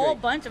wouldn't have a that's whole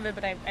great. bunch of it,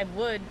 but I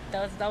would.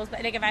 That was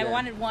like if I Yeah.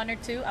 wanted one or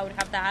two, I would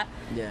have that.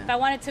 Yeah. If I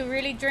wanted to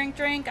really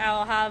drink,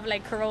 I'll have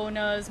like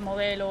Coronas,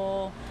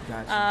 Modelo.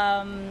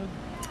 Gotcha.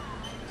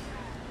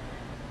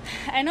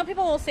 I know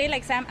people will say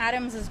like Sam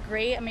Adams is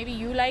great. Maybe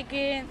you like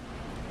it.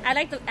 I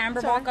like the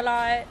Amberbach a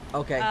lot.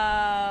 Okay.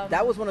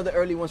 That was one of the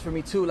early ones for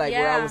me too. Like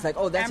where I Yeah. was like,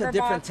 oh, that's a Amber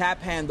different Bock.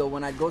 tap handle.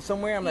 When I go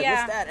somewhere, I'm like,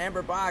 Yeah. what's that?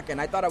 Amber Bock. And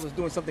I thought I was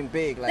doing something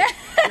big. Like,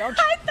 I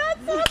thought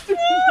so too.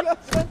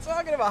 That's what I'm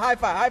talking about. High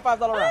five. High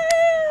fives all around.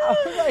 I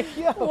was like,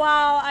 yo.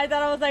 Wow, I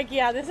thought I was like,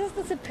 yeah, this is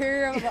the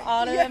superior of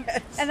all of them.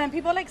 Yes. And then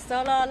people like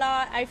Stella a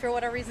lot. I, for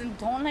whatever reason,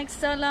 don't like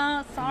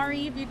Stella.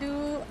 Sorry if you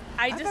do.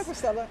 I fuck with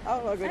Stella.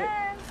 I'll fuck with it.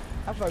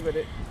 I fuck with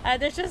it.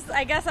 There's just,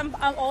 I guess I'm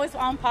always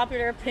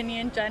unpopular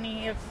opinion,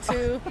 Jenny, of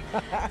two.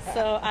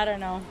 So I don't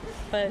know,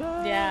 but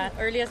yeah,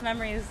 earliest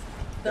memories.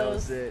 That Those.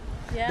 was it.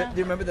 Yeah. Do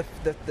you remember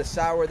the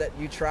sour that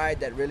you tried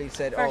that really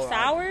said, For oh,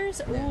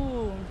 sours, yeah.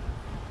 ooh.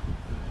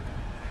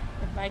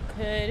 If I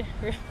could,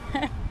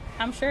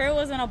 I'm sure it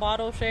was in a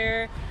bottle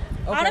share.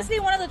 Okay. Honestly,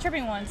 one of the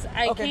tripping ones.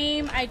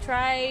 Okay. I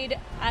tried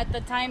at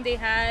the time they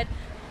had,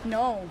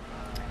 no.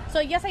 So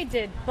yes, I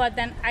did, but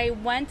then I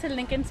went to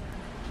Lincoln's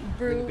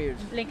Brew, Lincoln Beers.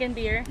 Lincoln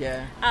Beer.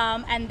 Yeah.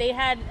 And they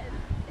had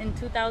in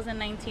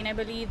 2019, I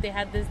believe, they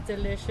had this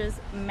delicious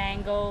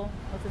mango.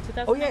 Was it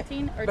Oh yeah,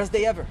 2019? best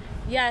day ever.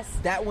 Yes.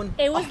 That one.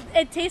 It was.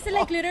 It tasted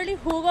like literally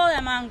jugo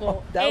de mango.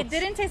 Oh, that It was-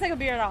 didn't taste like a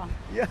beer at all.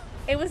 Yeah.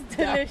 It was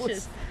That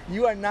delicious.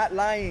 you are not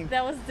lying.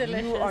 That was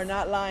delicious. You are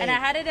not lying. And I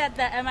had it at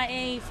the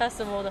MIA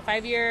festival, the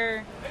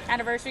 5-year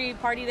anniversary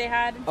party they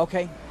had,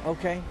 Okay.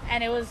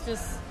 and it was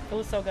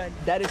so good.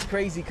 That is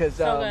crazy because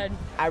So good.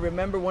 I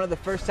remember one of the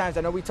first times.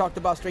 I know we talked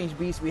about Strange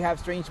Beast. We have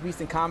Strange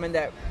Beast in common.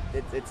 That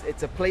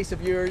it's a place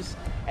of yours,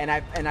 and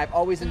I've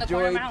always In the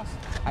corner of enjoyed. my house.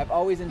 I've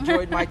always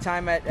enjoyed my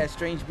time at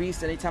Strange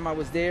Beast. Anytime I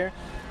was there,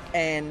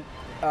 and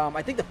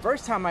I think the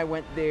first time I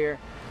went there,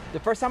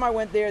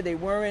 they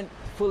weren't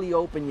fully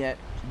open yet.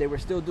 They were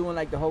still doing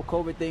like the whole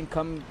COVID thing.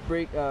 Come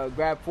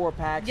grab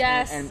 4-packs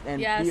Yes, and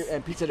yes. beer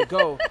and pizza to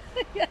go.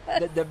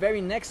 The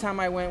very next time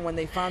I went, when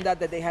they found out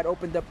that they had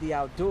opened up the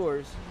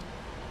outdoors,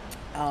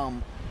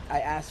 I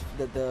asked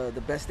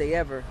the best day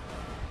ever,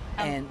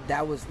 and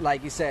that was,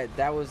 like you said,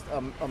 that was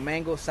a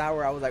mango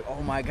sour. I was like,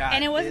 oh my god!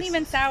 And it wasn't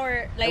even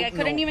sour. Like, I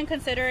couldn't No. even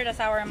consider it a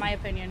sour in my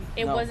opinion.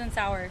 It No. wasn't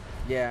sour.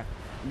 Yeah.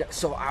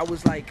 So I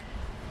was like,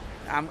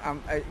 I'm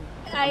glad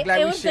It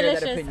we was shared that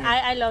delicious. opinion.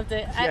 I loved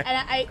it.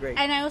 Yeah, great.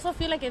 And I also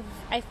feel like if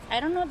I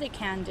don't know if they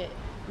canned it.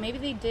 Maybe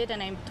they did,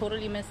 and I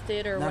totally missed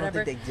it or No, I don't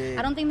whatever. think they did.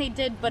 I don't think they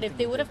did, but if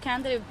they would have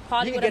canned it, it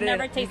probably You would could have get it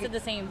never in- tasted the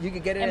same. You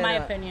could get it in my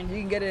a- opinion. You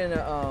can get it in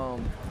a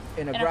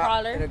In a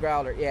growler? In a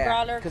growler, yeah.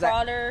 Growler, 'Cause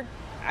crawler.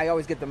 I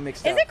always get them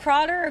mixed Is up. it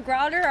crawler or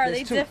growler? Are There's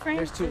they two. different?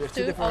 There's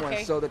two different Okay.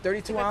 ones. So the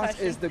 32 Good ounce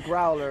question. is the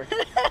growler.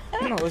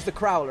 No, it's the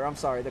crowler. I'm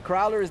sorry. The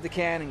crowler is the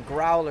can, and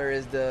growler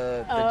is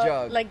the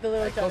jug. like the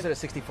little jug. Closer to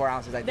 64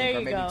 ounces, I There think, or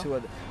you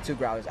maybe go. two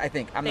growlers. I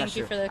think. I'm not Thank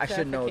sure. you for the I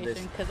should know this.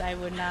 clarification, because I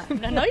would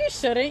not. No, you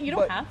shouldn't. You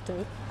don't But- have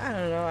to. I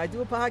don't know. I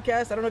do a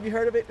podcast. I don't know if you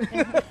heard of it.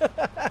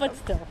 But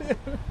still,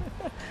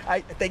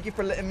 I thank you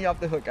for letting me off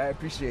the hook. I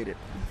appreciate it.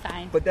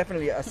 fine. But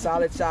definitely a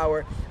solid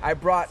sour. I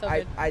brought. So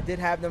good. I did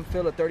have them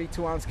fill a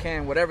 32 ounce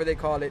can, whatever they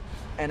call it,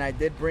 and I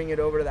did bring it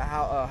over to the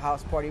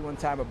house party one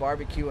time, a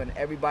barbecue, and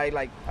everybody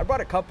I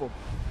brought a couple,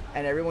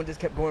 and everyone just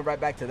kept going right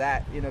back to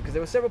that, because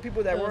there were several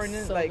people that It was weren't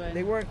in, so good.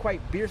 they weren't quite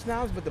beer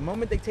snobs, but the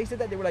moment they tasted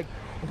that, they were like,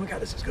 oh my god,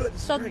 this is good.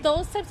 This So is great.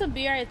 those types of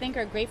beer, I think,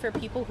 are great for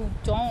people who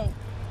don't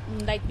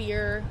like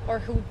beer, or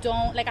who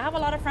don't like. I have a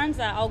lot of friends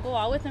that I'll go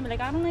out with and be like,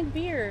 I don't like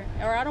beer,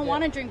 or I don't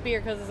want to drink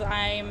beer because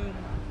I'm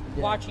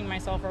watching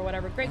myself or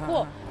whatever. Great,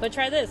 cool, but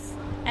try this,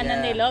 and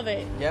then they Yeah. love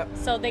it. Yep.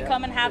 So they Yep.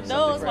 come and have There's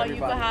something those for while you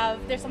everybody. could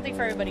have. There's something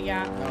for everybody,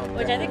 yeah. Oh,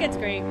 Which I think it's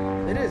great.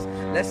 It is.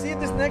 Let's see if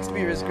this next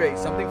beer is great.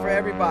 Something for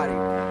everybody.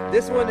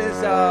 This one is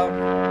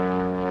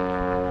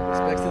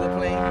respects to the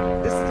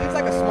plane. This seems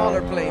like a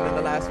smaller plane than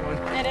the last one.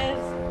 It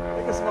is.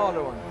 Like a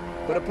smaller one,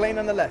 but a plane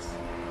nonetheless.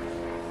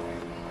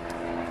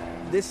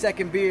 This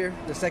second beer,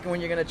 the second one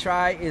you're gonna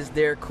try, is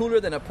their Cooler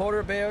Than a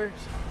Polar Bears.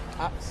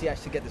 See, I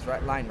should get this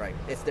line right.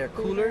 It's their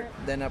Cooler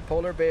Than a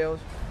Polar Bears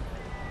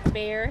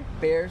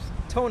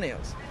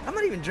toenails. I'm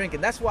not even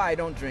drinking. That's why I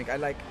don't drink. I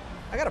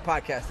got a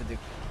podcast to do.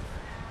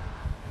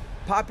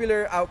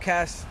 Popular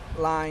Outcast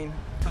line,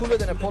 Cooler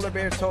Than a Polar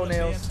Bear's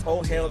toenails.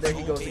 Oh hell, there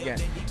he goes again.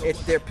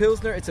 It's their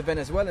Pilsner. It's a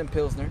Venezuelan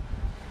Pilsner,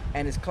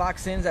 and it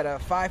clocks in at a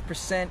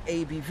 5%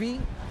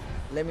 ABV.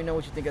 Let me know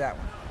what you think of that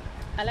one.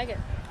 I like it.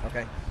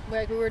 Okay.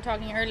 Like we were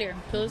talking earlier,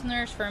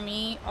 Pilsners for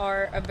me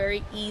are a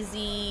very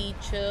easy,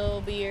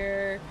 chill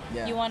beer.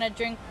 Yeah. You want to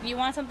drink, you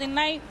want something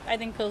light, I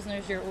think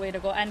Pilsner's your way to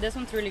go. And this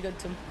one's really good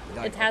too.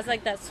 Like, It has okay.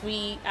 like that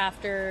sweet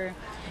after,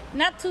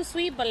 not too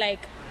sweet, but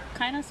like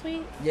kind of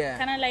sweet. Yeah.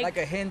 Kind of like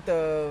a hint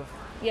of.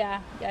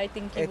 yeah, I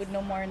think you It's- would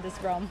know more in this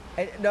realm.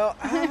 No,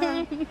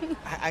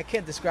 I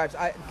can't describe.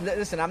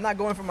 Listen, I'm not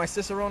going for my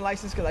Cicerone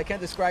license because I can't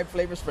describe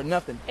flavors for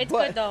nothing. It's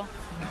But- good though.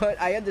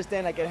 But I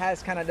understand, like, it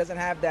has doesn't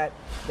have that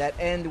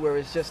end where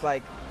it's just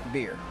like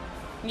beer.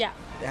 Yeah,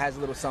 It has a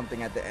little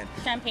something at the end.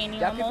 champagne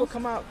Yeah, people almost.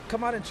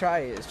 come out and try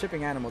it. It's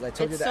Tripping Animals. I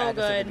told It's you that so at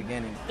the good.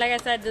 beginning. Like I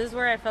said, this is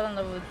where I fell in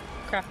love with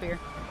craft beer.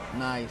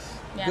 Nice.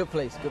 Yeah. Good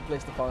place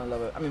to fall in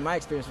love with. I mean, my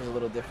experience was a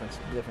little different,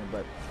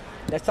 but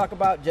let's talk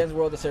about Jen's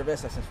World of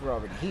Cerveza since we're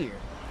already here.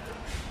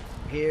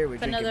 Here, we're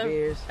It's drinking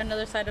beers.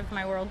 another side of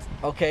my world.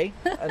 Okay,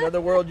 another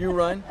world you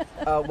run.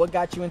 What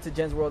got you into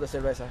Jen's World of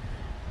Cerveza?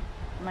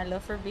 My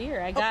love for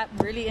beer. I got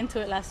really into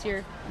it last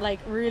year. Like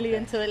really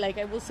into it. Like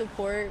I will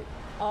support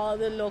all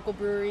the local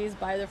breweries,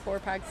 buy their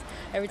 4-packs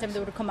every time they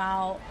would come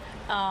out.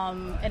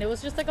 And it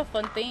was just like a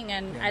fun thing.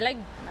 And Yeah.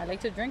 I like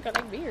to drink. I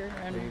like beer.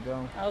 And There you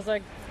go. I was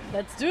like,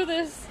 let's do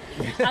this.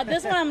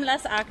 This one I'm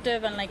less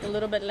active and like a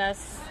little bit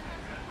less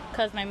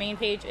because my main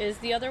page is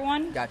the other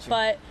one. Got you.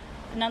 But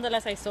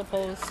nonetheless, I still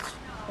post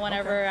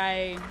whenever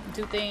I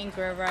do things,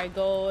 wherever I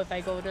go. If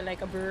I go to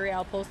like a brewery,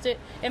 I'll post it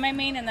in my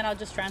main and then I'll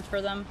just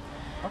transfer them.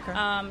 Okay.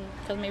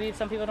 Because maybe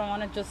some people don't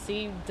want to just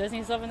see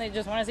Disney stuff and they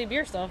just want to see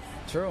beer stuff.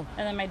 True.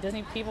 And then my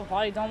Disney people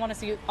probably don't want to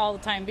see all the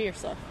time beer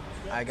stuff.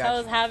 I got So I you.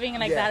 was having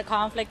like Yeah. that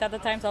conflict at the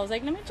time. So I was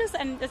like, let me just,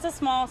 and it's a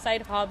small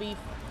side hobby,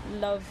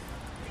 love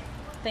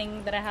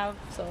thing that I have.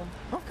 So,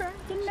 Okay.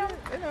 you know,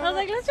 You know, I was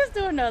like, let's just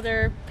do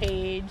another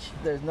page.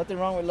 there's nothing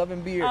wrong with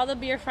loving beer. All the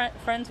beer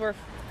friends were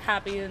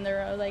happy, and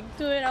they're like,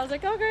 do it. I was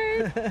like,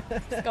 okay,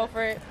 let's go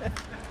for it.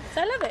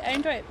 So I love it. I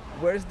enjoy it.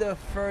 Where's the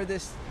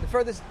furthest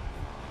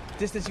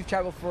distance you've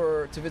traveled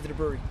to visit a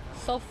brewery?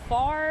 So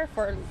far,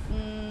 for a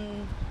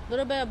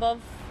little bit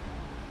above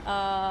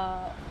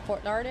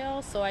Fort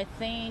Lauderdale, so I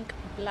think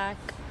Black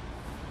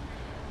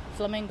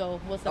Flamingo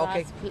was the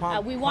Okay,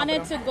 last. We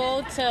wanted to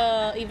go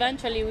to,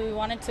 eventually, we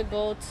wanted to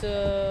go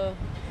to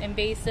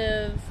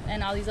Invasive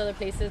and all these other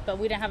places, but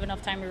we didn't have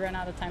enough time. We ran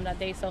out of time that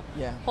day, so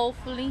Yeah.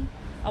 hopefully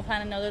I'll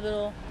plan another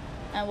little,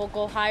 and we'll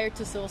go higher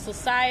to Civil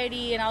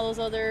Society and all those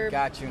other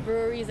Got you.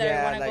 breweries that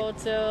I want to go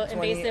to.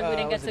 20, Invasive, we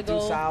didn't get was to it go.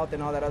 Due South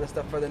and all that other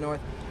stuff further north.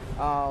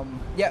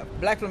 Yeah,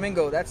 Black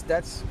Flamingo. That's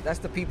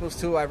the people's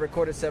too. I've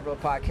recorded several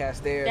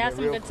podcasts there. They have They're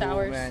some real good cool,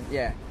 sours. man.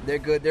 Yeah, they're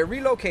good. They're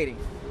relocating.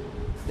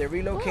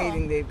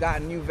 Cool. They've got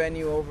a new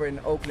venue over in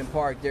Oakland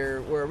Park.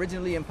 We're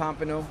originally in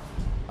Pompano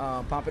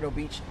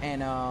Beach,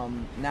 and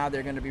now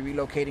they're going to be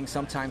relocating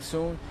sometime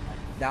soon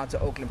down to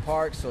Oakland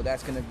Park. So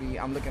that's going to be.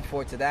 I'm looking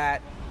forward to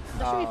that.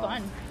 That should be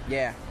fun.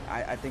 Yeah,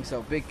 I think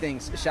so. Big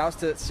things. Shouts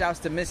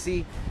to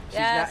Missy.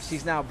 Yes.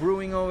 She's now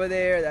brewing over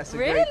there. That's a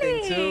Really? great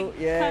thing too.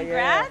 Yeah,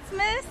 Congrats,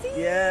 Missy.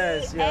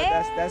 Yes, yeah,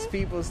 Hey. that's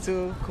people's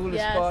too. Cool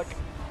Yes. as fuck.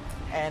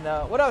 And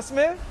what up,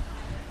 Smith?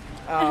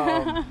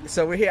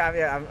 So we're here.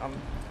 I'm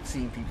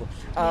seeing people.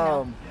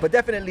 know. But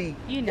definitely,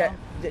 You know.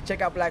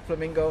 check out Black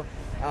Flamingo.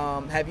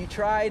 Have you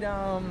tried?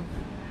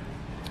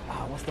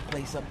 What's the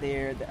place up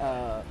there?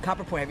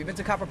 Copper Point. Have you been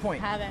to Copper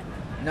Point? Haven't.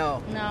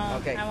 No. No.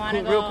 Okay. I want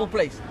to Cool, go. real cool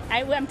place.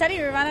 I'm telling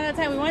you, we ran out of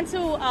time. We went to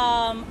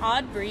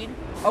Odd Breed.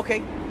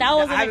 Okay. That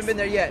was I haven't been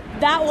there yet.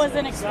 That was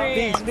an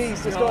experience.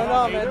 Peace. What's going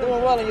on, man?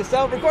 Doing well, and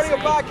yourself? Recording a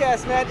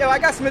podcast, man. Yo, I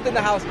got Smith in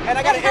the house, and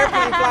I got an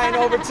airplane flying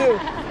over too.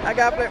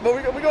 But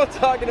we're gonna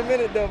talk in a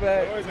minute, though,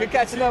 man. Good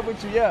catching up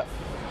with you. Yeah.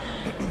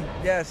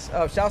 Yes.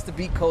 Shouts to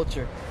Beat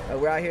Culture.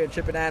 We're out here in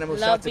Trippin'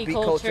 Animals. Love Shouts to Beat Beat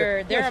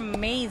Culture. They're Yes.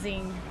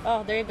 amazing.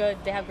 Oh, they're good.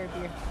 They have great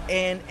beer.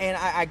 And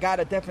I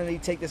gotta definitely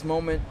take this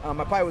moment. I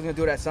probably was gonna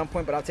do it at some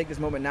point, but I'll take this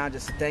moment now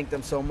just to thank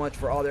them so much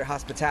for all their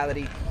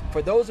hospitality.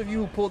 For those of you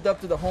who pulled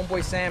up to the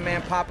Homeboy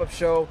Sandman pop-up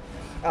show,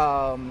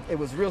 it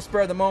was real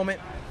spur of the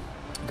moment.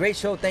 Great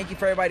show. Thank you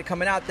for everybody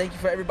coming out. Thank you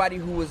for everybody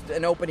who was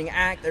an opening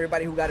act,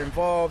 everybody who got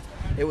involved.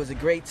 It was a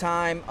great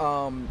time.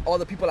 All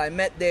the people I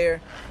met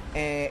there,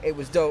 and it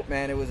was dope,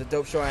 man. It was a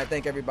dope show, and I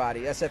thank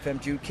everybody.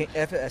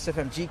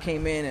 SFMG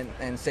came in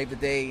and saved the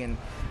day, and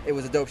it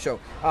was a dope show.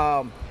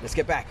 Let's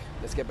get back.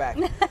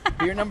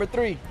 Beer number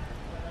 3.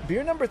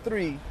 Beer number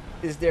 3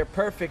 is their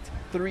perfect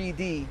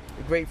 3D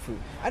grapefruit.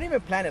 I didn't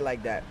even plan it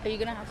like that. Are you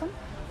going to have some?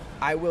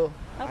 I will.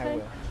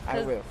 Okay. I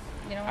will.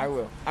 You know what? I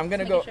will. I'm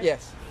gonna Just go. making sure.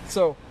 Yes.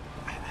 So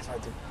that's what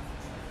I do.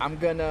 I'm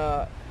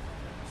gonna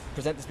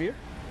present this beer.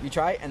 You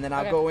try it, and then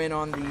I'll Okay. go in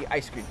on the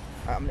ice cream.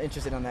 I'm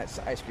interested on that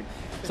ice cream.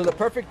 So the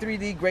perfect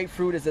 3D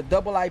grapefruit is a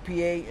double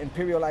IPA,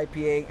 Imperial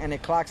IPA, and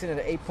it clocks in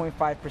at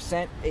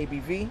 8.5%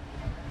 ABV.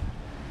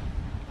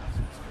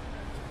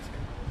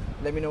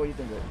 Let me know what you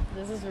think of it.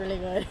 This is really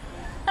good.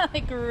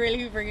 Like,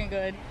 really freaking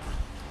good.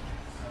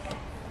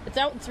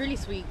 It's really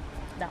sweet,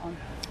 that one.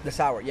 The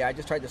sour. Yeah, I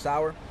just tried the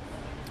sour,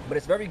 but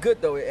it's very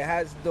good though. It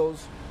has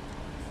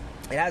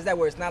that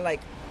where it's not like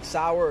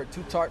sour or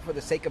too tart for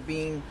the sake of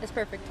being. It's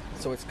perfect.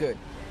 So it's good.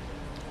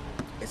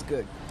 It's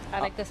good. I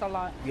like this a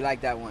lot. You like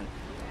that one?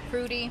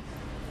 Fruity.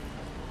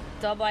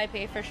 Double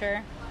IPA for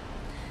sure.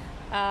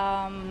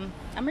 I'm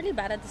really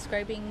bad at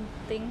describing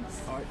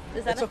things. Alright.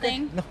 Is that It's a okay.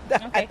 thing? No,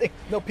 I think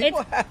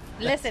people have.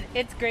 Listen,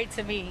 it's great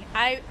to me.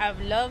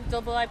 I've loved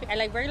double IPA. I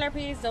like regular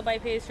IPAs, double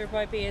IPAs, triple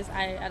IPAs.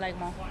 I like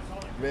them all.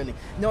 Really?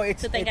 No,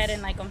 it's. To think I it's-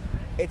 didn't like them.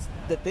 It's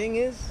the thing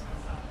is,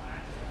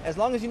 as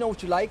long as you know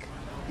what you like,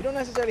 you don't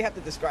necessarily have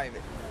to describe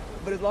it.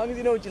 But as long as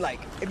you know what you like,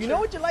 if you know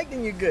what you like,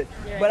 then you're good.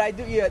 You're But right. I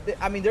do, yeah.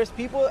 I mean, there's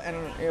people,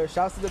 and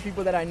shouts to the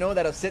people that I know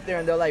that'll sit there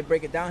and they'll like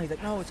break it down. He's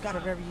like, no, it's got a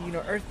very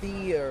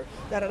earthy or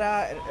da da da.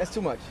 And that's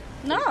too much.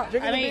 No,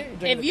 Drinking I the mean, beer,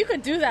 drinking if the you beer.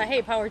 could do that,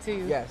 hey, power to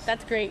you. Yes.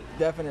 That's great.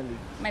 Definitely.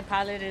 My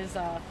palate is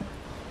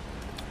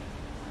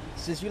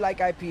Since you like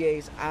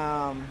IPAs,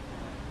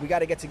 we got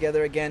to get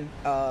together again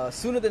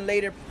sooner than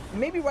later.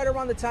 Maybe right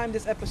around the time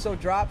this episode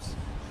drops.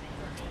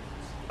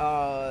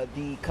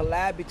 The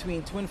collab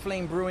between Twin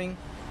Flame Brewing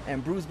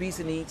and Brews Beats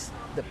and Eats,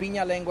 the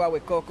Piña Lengua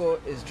with Coco,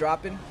 is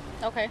dropping.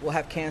 okay. We'll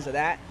have cans of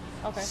that.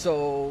 Okay.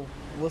 So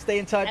we'll stay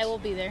in touch. I will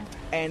be there.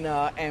 And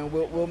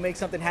we'll make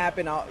something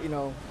happen.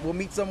 We'll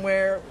meet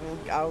somewhere.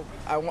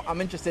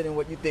 I'm interested in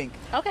what you think.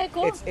 Okay,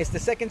 cool. It's the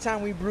second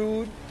time we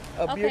brewed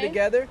a beer Okay.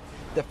 together.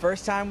 The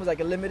first time was like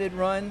a limited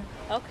run.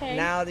 Okay.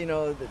 Now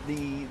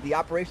the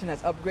operation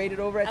has upgraded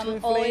over at Twin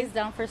I'm Flames. always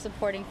down for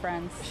supporting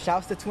friends.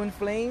 Shouts to Twin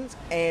Flames,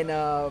 and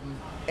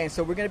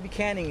so we're gonna be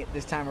canning it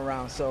this time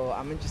around. So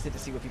I'm interested to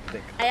see what people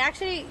think. I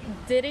actually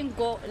didn't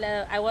go.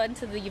 I went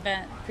to the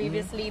event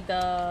previously,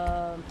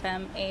 the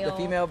Femme Ale. The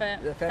female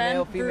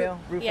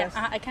brew Yeah,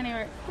 fest. I can't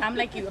even. I'm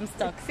like you. I'm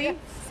stuck. See,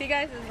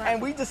 guys. It's not- And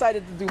we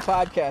decided to do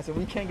podcasts, and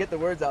we can't get the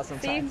words out See,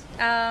 sometimes.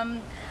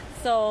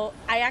 so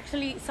I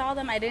actually saw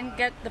them. I didn't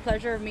get the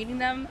pleasure of meeting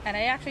them, and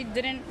I actually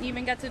didn't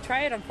even get to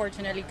try it,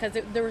 unfortunately, because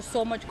there was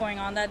so much going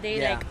on that day.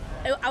 Yeah. Like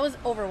I was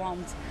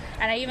overwhelmed,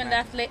 and I even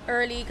left late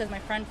early because my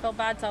friend felt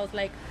bad. So I was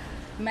like,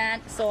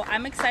 man. So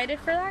I'm excited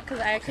for that because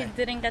I actually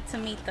didn't get to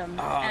meet them,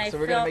 and I so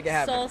we're gonna felt make it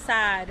happen. so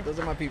sad. Those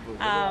are my people.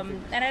 Those are my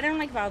people. And I don't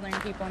like bothering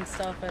people and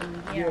stuff,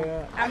 and you know,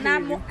 Yeah, I I'm hear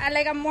not.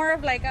 you. I'm more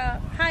of like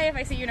a hi if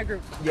I see you in a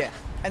group. Yeah,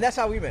 and that's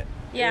how we met.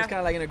 Yeah. It was kind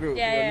of like in a group.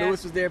 Yeah, You know, yeah.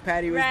 Lewis was there,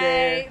 Patty was Right,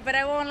 there. but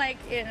I won't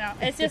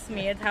it's just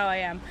me. It's how I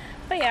am.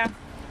 But yeah,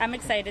 I'm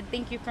excited.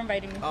 Thank you for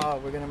inviting me, Oh,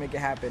 we're gonna make it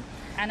happen.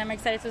 and I'm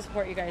excited to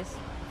support you guys.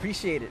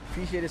 Appreciate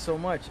it so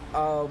much.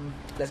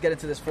 Let's get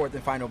into this fourth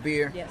and final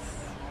beer. Yes.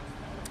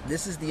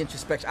 This is the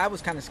introspection. I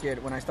was kind of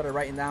scared when I started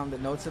writing down the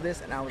notes of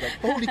this, and I was like,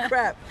 "Holy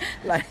crap!"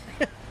 Like,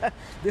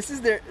 this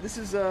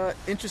is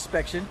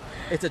introspection.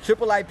 It's a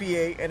triple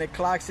IPA, and it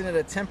clocks in at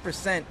a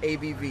 10%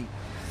 ABV.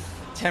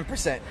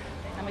 10%.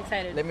 I'm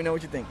excited. Let me know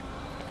what you think.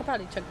 I could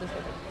probably check this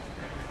with it.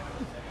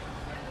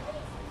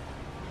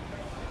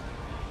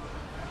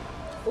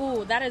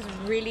 Ooh, that is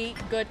really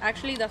good.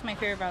 Actually, that's my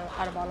favorite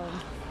out of all of them.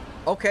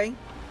 Okay.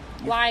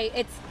 Why?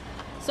 It's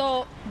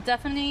so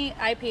definitely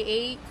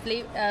IPA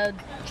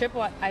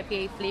triple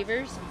IPA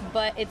flavors,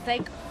 but it's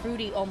like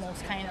fruity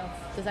almost, kind of.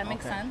 Does that make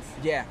Okay. sense?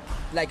 Yeah.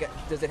 Like,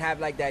 does it have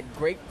like that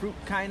grapefruit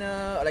kind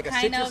of, like a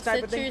Kind citrus of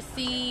type of thing?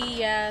 citrusy,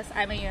 yes.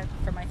 I mean,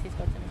 for my taste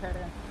buds, I've heard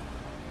of it.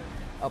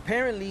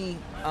 Apparently,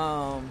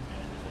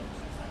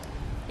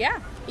 Yeah,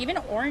 even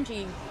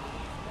orangey,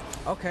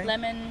 okay.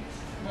 lemon,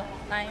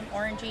 lime,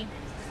 orangey,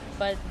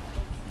 but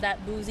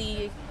that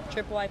boozy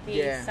triple IPA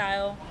Yeah.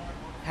 style.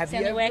 Have It's the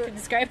only way I could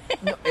describe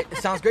it. No, it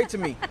sounds great to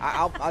me.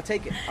 I'll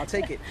take it. I'll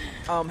take it.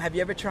 Have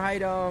you ever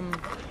tried?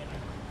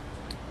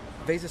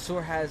 Vesa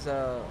Sur has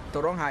a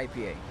Toronja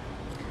IPA.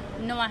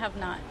 No, I have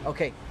not.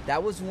 Okay,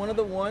 that was one of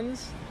the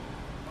ones.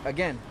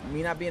 Again,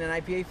 me not being an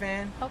IPA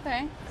fan,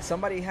 Okay.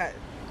 somebody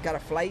got a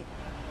flight,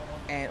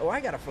 I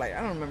got a flight. I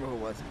don't remember who it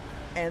was.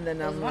 And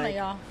then It was I'm one of like,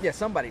 y'all. yeah,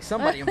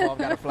 somebody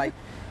involved got a flight.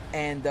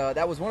 And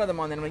that was one of them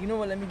on there. I'm like, you know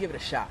what? Let me give it a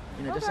shot.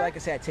 You know, just so Okay. I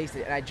can say I tasted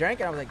it. And I drank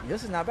it. I was like,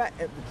 this is not bad.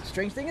 And the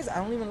strange thing is, I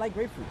don't even like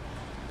grapefruit.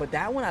 But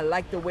that one, I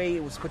liked the way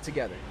it was put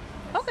together.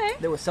 Okay.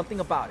 There was something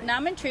about it. Now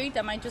I'm intrigued.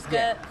 I might just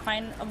Yeah.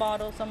 find a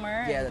bottle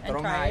somewhere Yeah, the and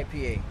try Toronja it.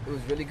 IPA. It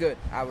was really good.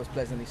 I was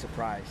pleasantly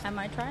surprised. I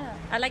might try that.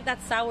 I like that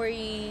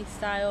soury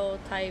style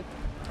type.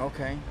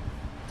 Okay.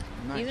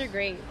 Nice. These are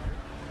great.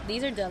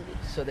 These are deli.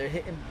 So they're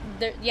hitting.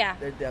 Yeah.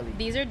 They're deli.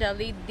 These are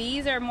deli.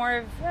 These are more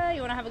of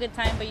you want to have a good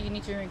time, but you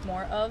need to drink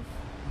more of.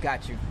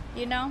 Got you.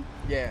 You know,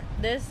 Yeah.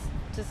 this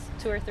just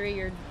 2 or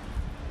 3.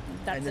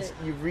 That's And this, it.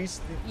 you've reached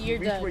You're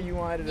done. where you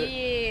wanted to.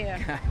 Yeah.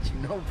 Got you.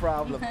 No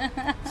problem.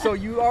 So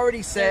you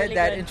already said really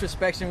that good.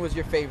 introspection was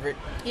your favorite.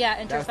 Yeah, was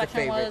the introspection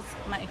favorite. was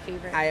my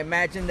favorite. I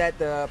imagine that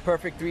the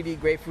perfect 3D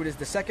grapefruit is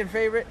the second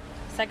favorite.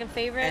 Second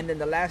favorite. And then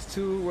the last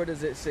two, where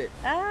does it sit?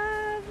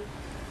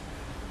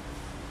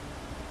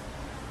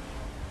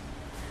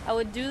 I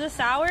would do the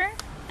sour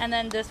and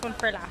then this one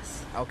for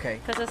last. Okay.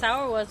 Because the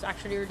sour was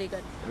actually really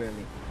good.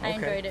 Really? I Okay.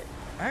 enjoyed it.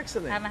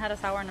 Excellent. I haven't had a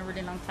sour in a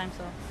really long time,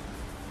 so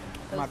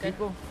it My was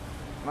good.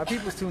 my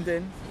people's tuned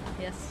in.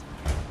 Yes,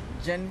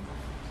 Jen,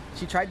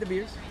 she tried the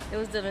beers it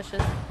was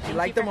delicious. Thank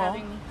liked you for them all.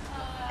 having me.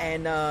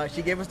 and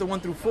she gave us the 1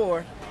 through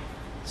 4.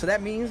 So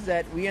that means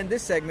that we end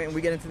this segment and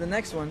we get into the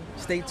next one.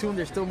 Stay tuned.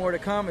 There's still more to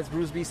come. It's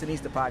Bruce Beast and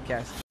Easter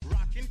podcast.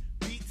 Rockin'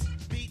 beats,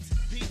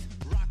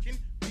 rockin'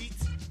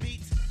 beats,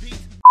 beats.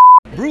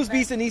 Bruce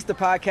Beast and Easter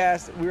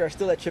podcast. We are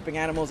still at Tripping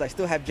Animals. I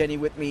still have Jenny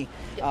with me.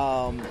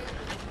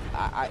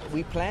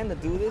 We plan to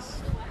do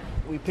this.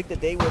 We picked a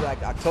day where like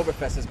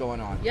Oktoberfest is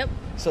going on. Yep.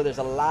 So there's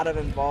a lot of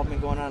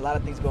involvement going on, a lot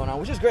of things going on,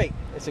 which is great.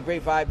 It's a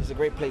great vibe. It's a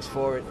great place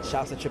for it.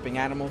 Shouts to Tripping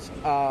Animals.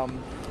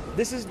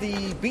 This is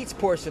the beats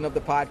portion of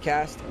the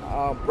podcast,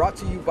 brought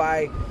to you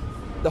by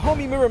the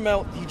homie Mirror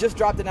Melt. He just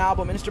dropped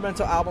an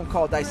instrumental album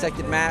called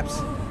Dissected Maps.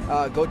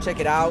 Go check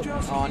it out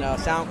on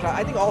SoundCloud.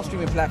 I think all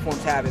streaming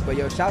platforms have it. But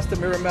yo, shouts to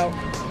Mirror Melt,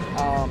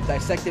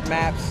 Dissected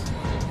Maps,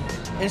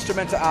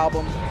 instrumental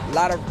album. A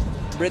lot of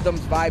rhythms,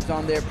 vibes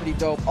on there, pretty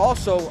dope.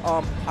 Also,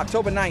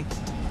 October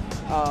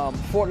 9th,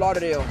 Fort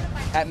Lauderdale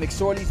at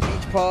McSorley's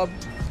Beach Pub.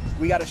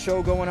 We got a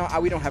show going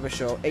on. We don't have a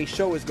show. A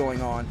show is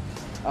going on.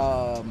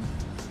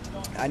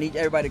 I need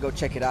everybody to go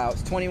check it out.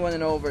 It's 21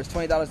 and over. It's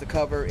 $20 to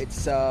cover.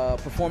 It's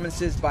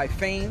performances by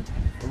Fame,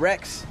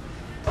 Rex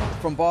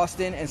from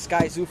Boston, and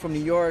Sky Zoo from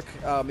New York.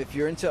 If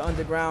you're into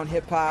underground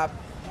hip-hop,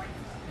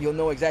 you'll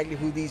know exactly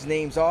who these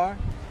names are.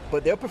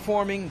 But they're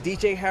performing.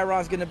 DJ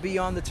Heron's going to be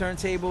on the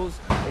turntables.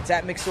 It's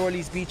at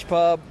McSorley's Beach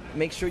Pub.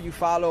 Make sure you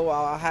follow.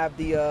 I'll have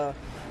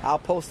I'll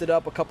post it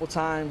up a couple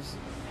times.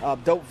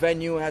 Dope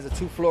venue. It has a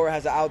 2-floor,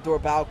 has an outdoor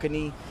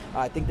balcony.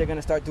 I think they're going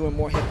to start doing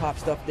more hip-hop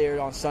stuff there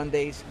on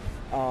Sundays.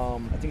 I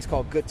think it's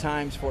called Good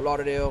Times. Fort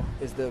Lauderdale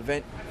is the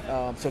event.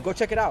 So go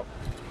check it out.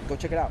 Go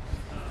check it out.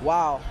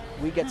 Wow,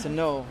 we get to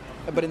know.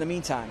 But in the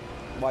meantime,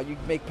 while you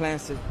make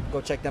plans to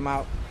go check them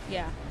out,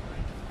 Yeah.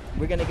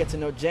 we're going to get to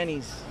know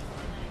Jenny's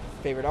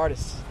favorite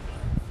artists.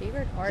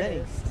 Favorite Jenny,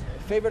 artist.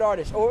 favorite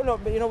artist. Or no,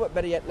 but you know what?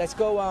 Better yet, let's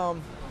go.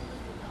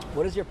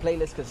 What is your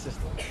playlist consist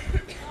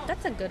of?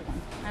 That's a good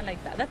one. I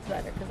like that. That's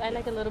better because I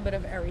like a little bit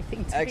of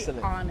everything. To Excellent.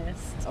 be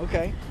honest,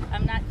 Okay.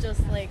 I'm not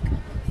just like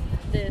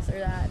this or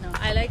that. No,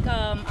 I like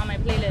on my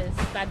playlist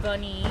Bad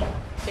Bunny,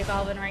 J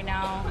Balvin right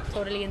now.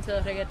 Totally into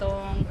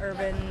reggaeton,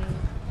 urban,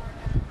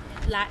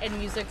 Latin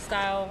music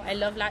style. I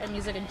love Latin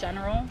music in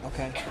general.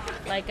 Okay.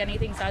 Like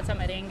anything salsa,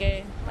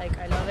 merengue, like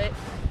I love it.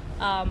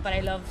 But I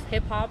love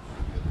hip hop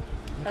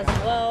as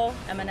well.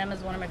 Eminem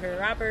is one of my favorite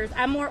rappers.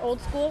 I'm more old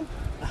school.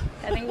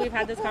 I think we've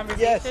had this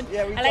conversation.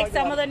 Yeah, we I like talked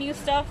some about of the new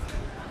stuff.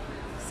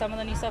 Some of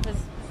the new stuff is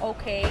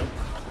okay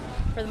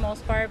for the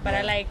most part, but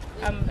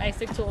I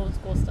stick to old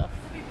school stuff.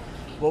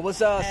 What was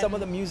some of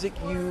the music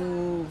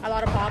you? A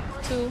lot of pop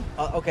too.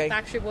 Okay.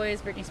 Backstreet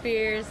Boys, Britney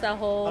Spears, that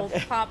whole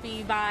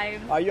poppy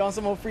vibe. Are you on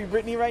some old Free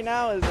Britney right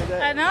now? Is it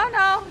that?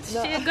 No.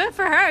 She, good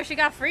for her. She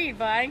got freed,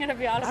 but I ain't gonna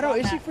be honest. I don't know.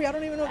 about Is she that. free? I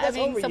don't even know if that's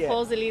over yet.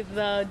 Supposedly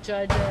the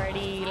judge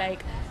already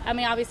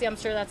obviously I'm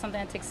sure that's something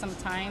that takes some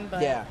time,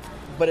 but Yeah,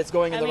 but it's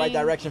going in the right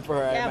direction for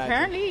her. I Yeah, imagine.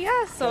 apparently,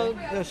 yeah. So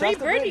Yeah, free shouts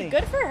to Britney, Britney.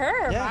 good for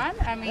her, Yeah.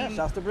 man. Yeah,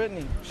 shouts to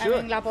Britney. Sure.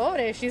 I mean, la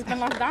pobre, she's been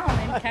locked down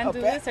and can't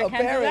do this or can't do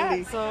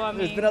Apparently. that. So I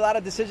There's mean, been a lot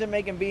of decision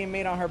making being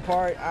made on her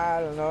part.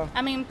 I don't know.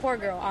 I mean, poor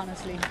girl,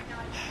 honestly.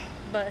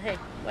 But hey,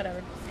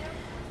 whatever.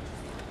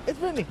 It's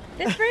Britney.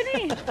 It's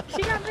Britney.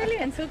 She got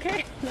millions. Who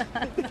cares?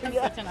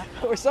 Yeah.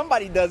 Or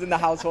somebody does in the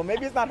household.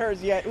 Maybe it's not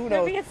hers yet. Who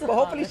knows? Maybe it's the But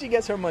hopefully father. she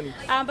gets her money.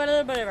 But a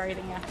little bit of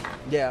everything,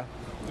 yeah.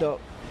 Yeah.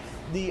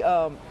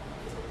 The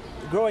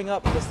growing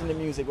up listening to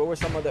music, what were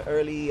some of the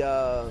early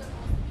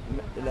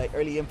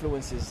early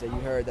influences that you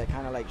heard that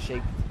kind of like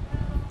shaped?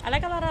 I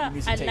like a lot of.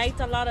 Music taste.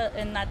 Liked a lot of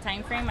in that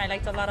time frame. I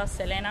liked a lot of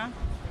Selena.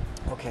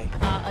 Okay.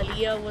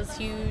 Aaliyah was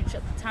huge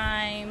at the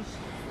time.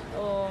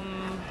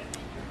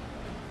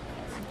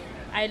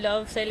 I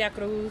love Celia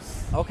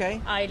Cruz.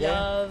 Okay. I Yeah.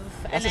 love.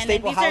 That's a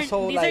staple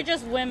household, These are like-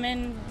 just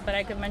women, but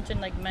I could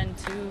mention like men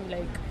too.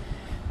 Like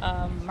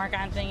Marc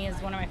Anthony is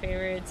one of my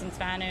favorites in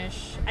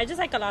Spanish. I just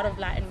like a lot of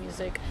Latin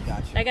music.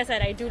 Gotcha. Like I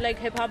said, I do like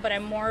hip hop, but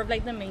I'm more of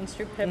like the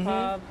mainstream hip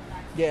hop.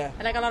 Yeah.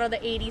 I like a lot of the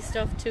 80s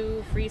stuff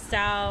too,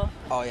 freestyle,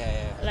 Oh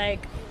yeah.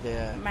 like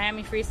Yeah.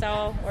 Miami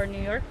freestyle or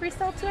New York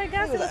freestyle too. I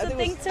guess it was a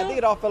thing too. I think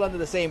it all fell under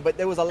the same, but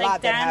there was a Like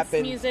lot that dance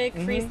happened. music,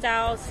 Mhm.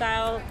 freestyle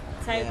style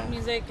type Yeah.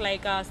 music,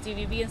 like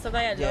Stevie B and stuff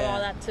like that. I Yeah. love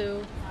all that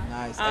too.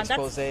 Nice. That's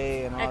Expose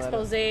and all that.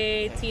 Expose,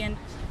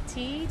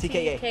 TNT,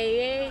 TKA.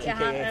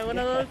 TKA, one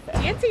of those.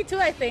 TNT too,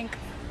 I think.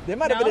 There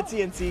might have No? been a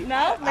TNT.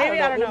 No?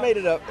 Maybe, I don't know. We made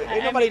it up.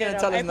 Ain't nobody gonna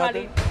tell us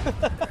nothing.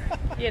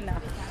 You know.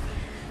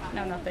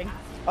 No, nothing.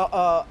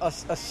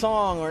 A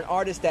song or an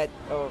artist that,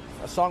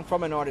 a song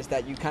from an artist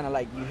that you kind of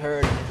like, you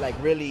heard and it like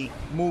really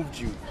moved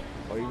you,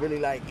 or you really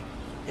like,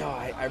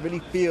 I really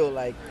feel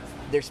like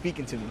they're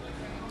speaking to me.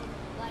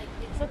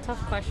 It's a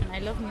tough question. I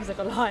love music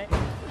a lot.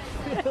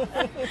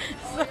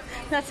 So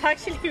that's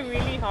actually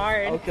really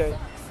hard. Okay.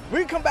 We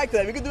can come back to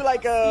that. We can do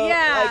like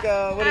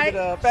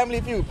a Family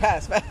Feud.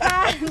 Pass.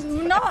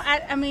 No,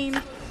 I mean,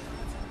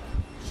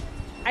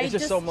 There's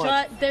just so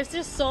much. There's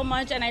just so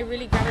much, and I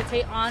really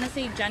gravitate,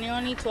 honestly,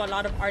 genuinely, to a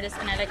lot of artists,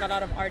 and I like a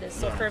lot of artists.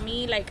 So for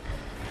me, like,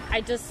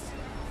 I just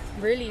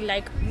really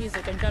like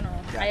music in general.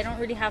 Gotcha. I don't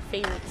really have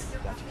favorites.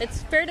 Gotcha.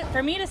 It's fair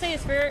for me to say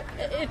it's fair.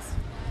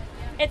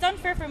 It's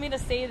unfair for me to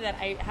say that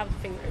I have a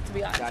favorite, to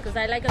be honest, Gotcha. because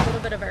I like a little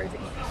bit of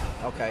everything.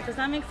 Okay. Does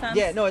that make sense?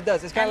 Yeah, no, it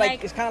does. It's kind of And,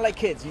 like it's kind of like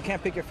kids. You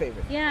can't pick your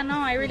favorite. Yeah, no,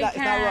 I really It's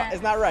not can't. right-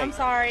 it's not right. I'm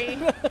sorry.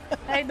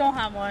 I don't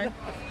have one.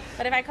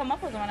 But if I come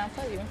up with one, I'll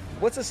tell you.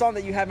 What's a song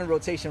that you have in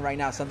rotation right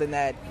now? Something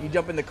that you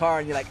jump in the car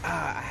and you're like,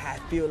 I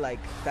feel like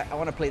that. I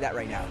want to play that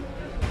right now.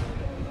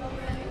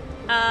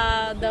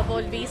 The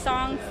Volví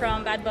song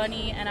from Bad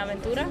Bunny and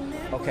Aventura.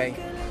 Okay.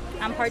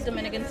 I'm part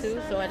Dominican too,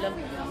 so I love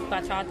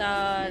bachata,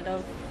 I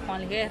love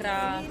Juan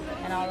Guerra,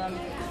 and all them.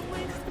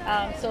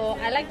 So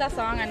I like that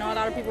song. I know a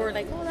lot of people were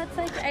like, oh, that's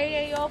like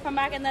AAO from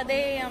back in the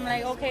day. I'm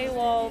like, okay,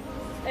 well,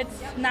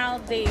 it's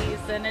nowadays,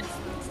 and it's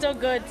still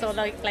good. So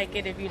like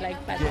it if you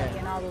like Bad Bunny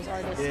and all those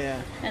artists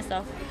and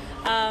stuff.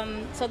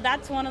 So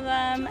that's one of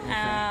them.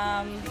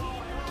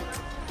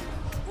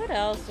 What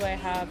else do I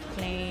have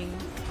playing?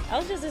 I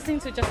was just listening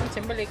to Justin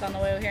Timberlake on the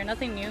way over here.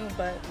 Nothing new,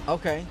 but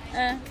Okay.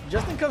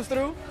 Justin comes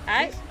through.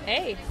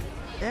 hey.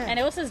 Yeah. And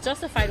it was his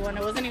Justified one.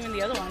 It wasn't even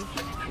the other one.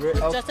 With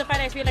Justified,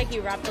 I feel like he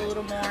rapped a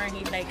little more, and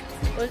he like.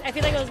 I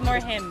feel like it was more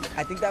him.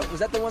 I think that was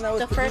that the one that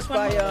was The produced first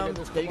one by.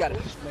 was- Yeah, you got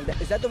it.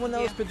 Is that the one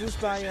that was Yeah.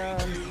 produced by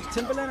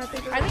Timbaland? I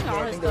think. I think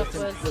all his that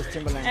stuff was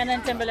Timbaland. And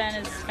then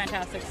Timbaland is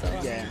fantastic. So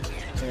Yeah.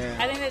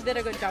 I think they did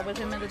a good job with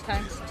him at the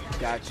time,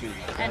 Got you.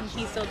 and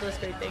he still does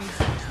great things.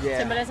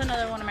 Yeah. Timbaland's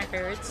another one of my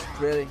favorites.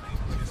 Really.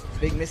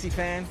 Big Missy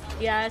fan.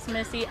 Yes,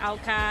 Missy,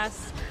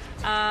 Outkast,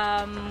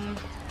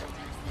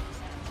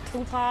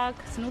 Tupac,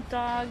 Snoop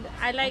Dogg.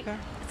 I like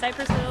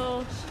Cypress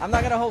Hill. I'm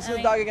not gonna hold Snoop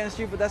mean- Dogg against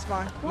you, but that's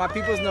fine. My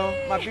peoples know.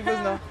 My peoples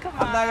know. Come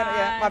I'm not gonna.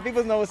 Yeah, on. my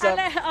peoples know what's up.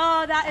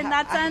 That in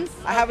that sense.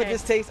 I have a Okay.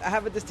 distaste. I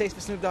have a distaste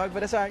for Snoop Dogg,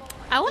 but it's alright.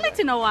 I would like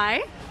to know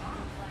why.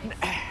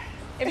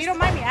 If you don't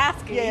mind me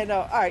asking. Yeah,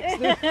 no. All right.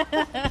 Snoop.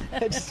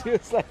 It just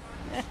feels like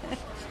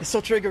it's so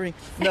triggering.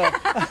 No,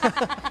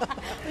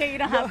 Okay, you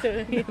don't have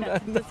to. Yeah,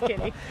 just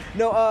kidding.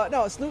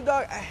 no. Snoop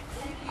Dogg.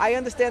 I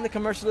understand the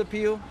commercial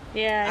appeal.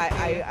 Yeah.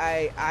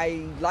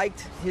 I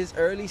liked his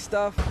early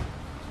stuff.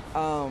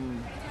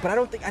 but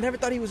I never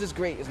thought he was as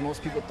great as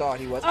most people thought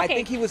he was. I Okay.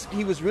 think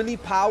he was really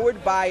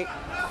powered by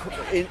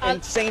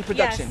insane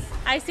production. Yes,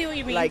 I see what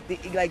you mean. Like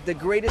the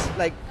greatest,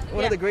 like one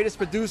Yeah. of the greatest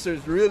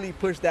producers really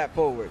pushed that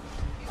forward.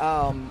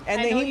 And I then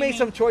know he what you made mean.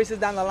 some choices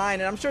down the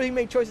line, and I'm sure he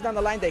made choices down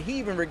the line that he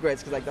even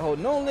regrets, because like the whole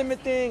No Limit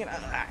thing,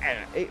 and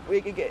it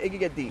could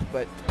get deep.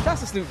 But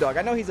shouts to Snoop Dogg.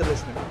 I know he's a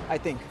listener. I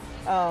think.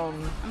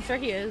 I'm sure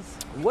he is.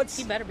 What's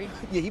He better be.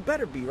 Yeah, he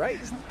better be, right?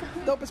 It's the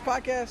dopest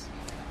podcast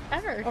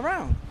Ever.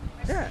 around.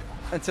 Yeah.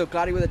 Until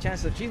Cloudy with a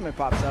Chance of Achievement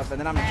pops up, and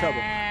then I'm in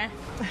trouble.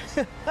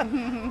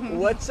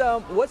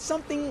 What's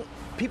something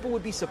people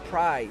would be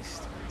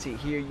surprised to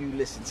hear you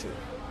listen to,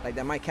 like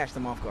that might catch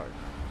them off guard?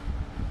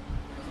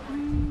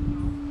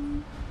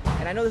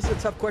 And I know this is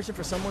a tough question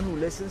for someone who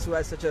listens, who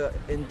has such a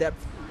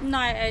in-depth. No,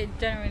 I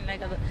generally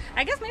like other.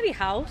 I guess maybe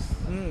house.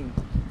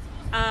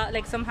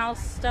 Like some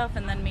house stuff,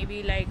 and then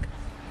maybe like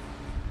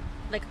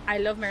I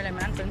love Marilyn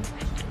Manson.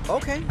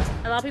 Okay.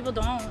 A lot of people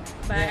don't,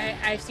 but Yeah.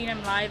 I've seen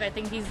him live. I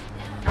think he's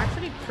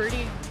actually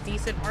pretty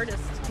decent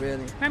artist.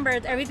 Really. Remember,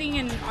 everything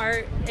in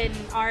art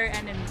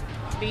and in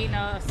being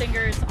a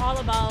singer is all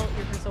about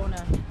your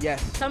persona.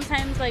 Yes.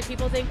 Sometimes like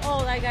people think,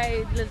 oh, that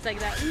guy lives like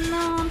that.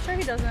 No, I'm sure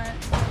he doesn't.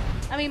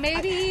 I mean,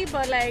 maybe,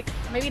 but like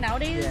maybe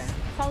nowadays, Yeah.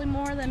 probably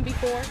more than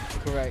before.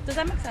 Correct. Does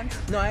that make sense?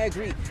 No, I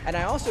agree, and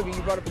I also agree.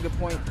 You brought up a good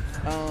point.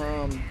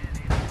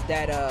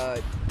 That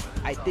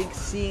I think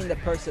seeing the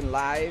person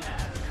live,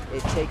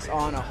 it takes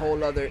on a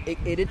whole other. It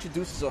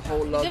introduces a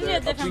whole other Gives you a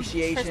different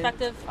appreciation,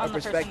 perspective on a the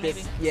person, perspective.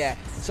 maybe. Yeah.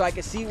 So I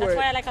can see That's where.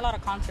 why I like a lot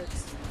of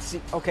concerts.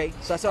 Okay,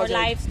 so that's what I Or was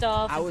gonna- live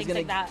stuff I and was things gonna,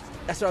 like that.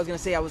 That's what I was gonna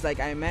say. I was like,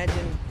 I imagine,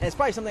 and it's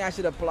probably something I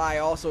should apply.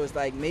 Also, is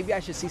like maybe I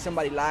should see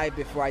somebody live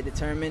before I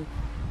determine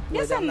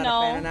Yes whether and I'm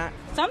not a fan or no. not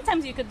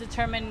Sometimes you could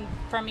determine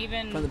from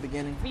even from the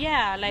beginning.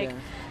 Yeah, like Yeah.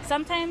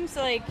 sometimes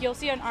like you'll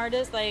see an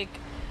artist like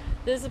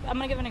this. I'm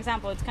gonna give an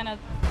example. It's kind of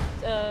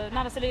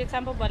not a silly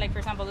example, but like for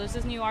example, there's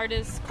this new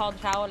artist called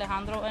Rauw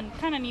Alejandro, and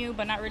kind of new,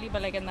 but not really,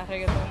 but like in the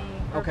reggaeton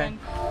urban.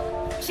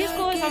 She's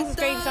cool. It sounds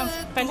great. It sounds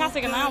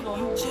fantastic in the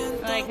album.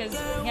 Like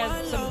he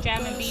has some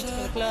jamming beats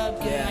for the clubs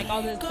Yeah. and like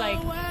all this like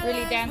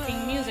really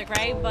dancing music,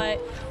 right? But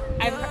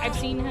I've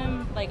seen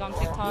him like on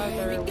TikTok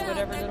or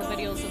whatever little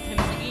videos of him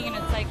singing, and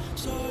it's like,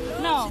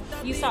 no,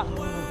 you suck.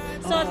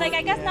 So it's like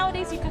I guess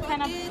nowadays you could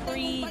kind of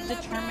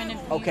predetermine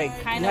if Okay,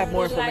 you kind you have of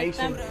more would like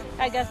them. information.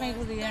 I guess maybe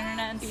with the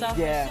internet and stuff.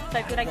 Yeah, So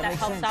I feel like that that makes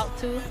helps sense. out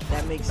too.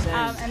 That makes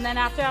sense. And then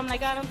after I'm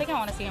like, I don't think I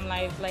want to see him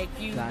live. Like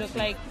you Gotcha. look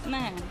like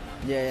nah.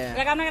 yeah.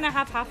 Like I'm not gonna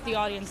have half the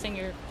audience sing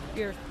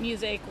your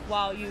music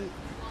while you.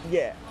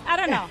 Yeah. I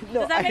don't know. No,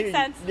 Does that I hear make you.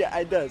 sense? Yeah,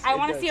 it does. I It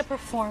want to does. see a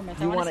performance.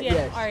 I You want to wanna- see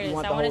yes, an you artist.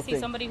 want I the want to whole see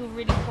thing. somebody who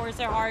really pours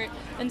their art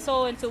and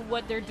soul into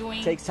what they're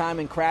doing. Takes time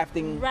in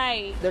crafting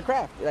Right. their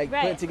craft, like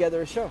Right. putting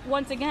together a show.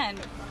 Once again,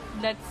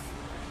 let's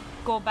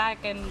go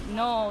back and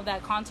know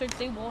that concerts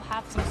they will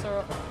have some sort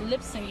of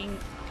lip syncing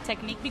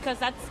technique because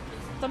that's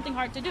something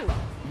hard to do.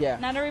 Yeah.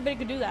 Not everybody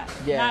could do that.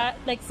 Yeah. Not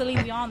like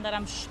Celine Dion that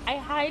I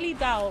highly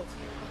doubt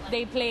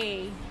they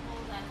play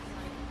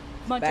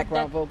much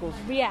Background of that. vocals?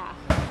 Yeah,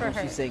 for When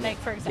her. she's singing. Like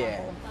for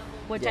example,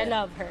 which I Yeah.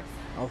 love her.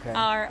 Okay.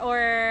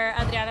 Or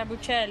Adriana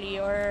Bocelli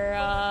or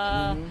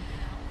Mm-hmm.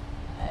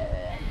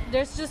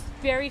 there's just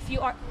very few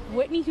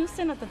Whitney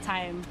Houston at the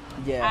time.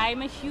 Yeah.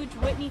 I'm a huge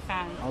Whitney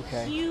fan.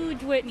 Okay.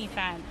 Huge Whitney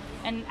fan.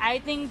 And I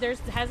think there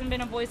hasn't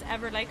been a voice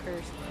ever like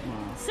hers.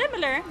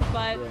 Similar,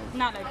 but Yeah.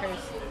 not like hers.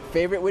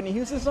 Favorite Whitney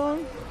Houston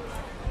song?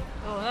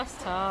 Oh, that's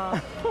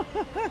tough.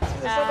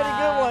 There's so many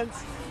good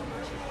ones.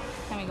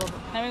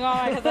 Let me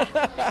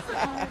go.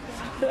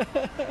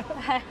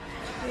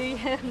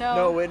 No.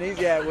 No,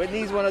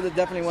 Whitney's one of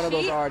definitely one of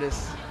those She-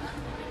 artists.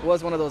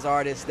 Was one of those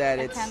artists that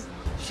I it's can't-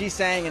 she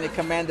sang and it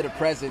commanded a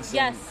presence. and-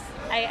 Yes,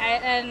 I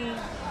and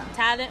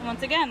talent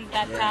once again.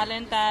 That Yeah.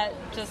 talent that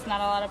just not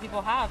a lot of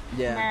people have.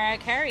 Yeah. Mariah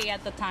Carey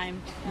at the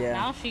time. Yeah.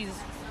 Now she's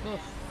oof,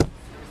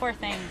 poor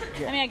thing.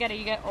 Yeah. I mean, I get it.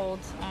 You get old.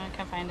 I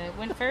can't find it.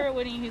 Favorite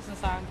Whitney Houston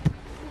song.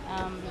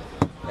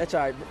 That's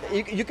all right.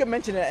 You can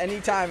mention it any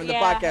time in the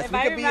Yeah, podcast. if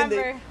I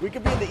remember. We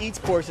could be in the eats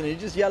portion and you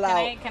just yell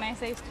out. Can I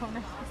say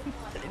Stoner?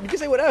 You can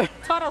say whatever.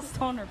 Total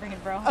Stoner brain,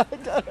 bro.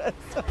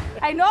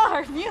 I know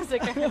her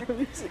music.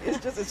 It's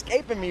just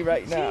escaping me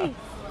right now. Jeez.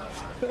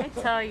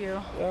 I tell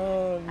you.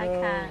 Oh no. I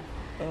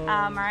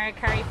can't. Mariah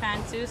Carey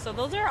fan too. So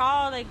those are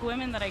all like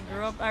women that I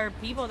grew up, or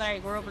people that I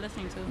grew up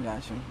listening to.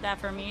 Gotcha. That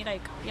for me,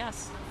 like,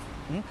 yes,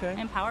 Okay.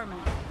 empowerment.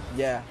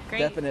 Yeah, Great.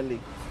 definitely.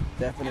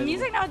 And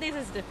music nowadays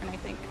is different, I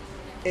think.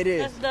 It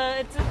is.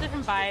 It's a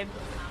different vibe.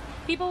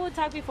 People would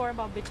talk before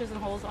about bitches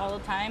and hoes all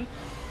the time,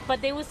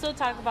 but they would still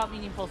talk about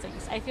meaningful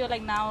things. I feel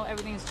like now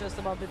everything's just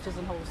about bitches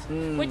and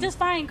hoes, which is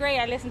fine, great.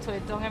 I listen to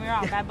it. Don't get me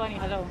wrong. Bad Bunny,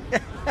 hello.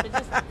 It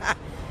just,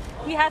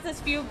 he has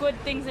his few good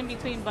things in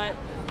between, but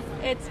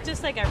it's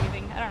just like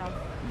everything. I don't know.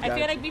 I feel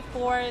Gotcha. like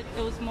before it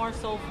was more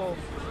soulful,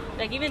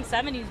 like even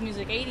 70s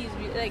music, 80s,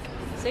 like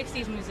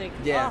 60s music.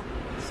 Yeah.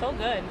 Oh, so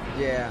good.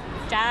 Yeah.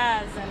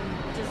 Jazz and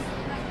just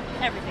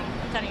everything.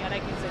 I'm telling you, I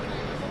like music.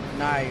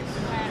 Nice.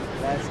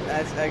 Yeah.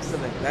 That's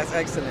excellent. That's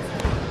excellent.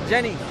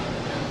 Jenny,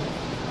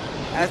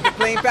 as the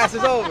plane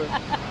passes over,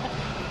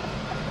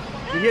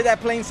 You hear that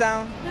plane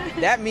sound?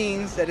 That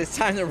means that it's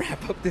time to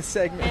wrap up this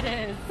segment.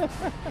 It is.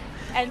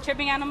 And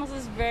Tripping Animals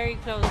is very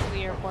close to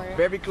the airport.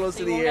 Very close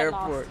So to you the won't get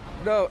airport.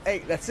 lost. No, hey,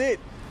 that's it.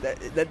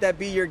 Let that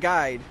be your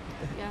guide.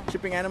 Yeah.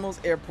 Tripping Animals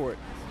Airport.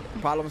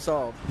 Problem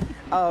solved.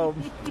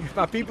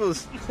 My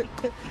peoples,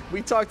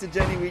 we talked to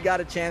Jenny. We got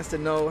a chance to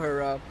know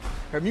her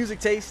music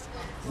taste.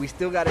 We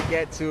still got to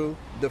get to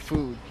the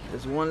food.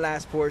 There's one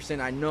last portion.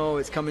 I know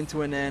it's coming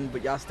to an end,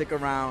 but y'all stick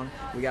around.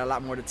 We got a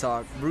lot more to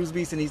talk. Bruce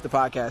Beast and Eats the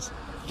podcast.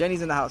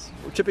 Jenny's in the house.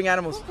 We're Tripping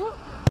Animals. Yeah.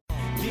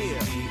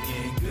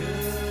 Eating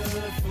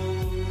good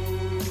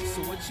food.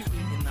 So what you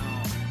eating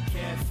on?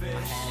 Catfish. I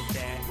had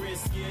that.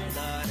 Brisket.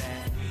 Love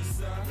that.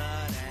 Pizza. Love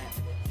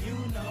that. You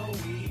know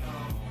we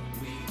on.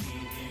 We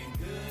eating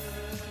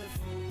good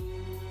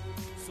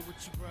food. So what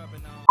you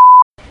grubbing on?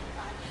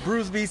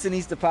 Bruce Beast and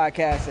Eats the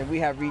podcast, and we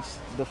have reached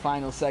the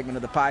final segment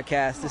of the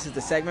podcast. This is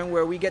the segment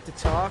where we get to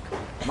talk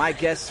my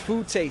guests'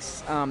 food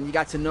tastes. You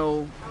got to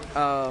know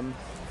a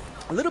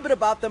little bit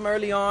about them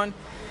early on,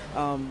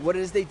 what it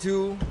is they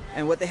do,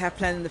 and what they have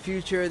planned in the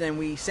future. Then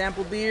we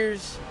sample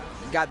beers,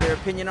 got their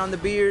opinion on the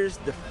beers,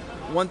 the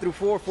 1 through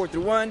 4, 4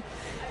 through 1,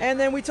 and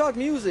then we talk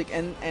music.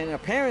 And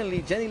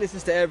apparently Jenny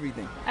listens to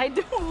everything. I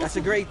do. That's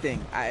a great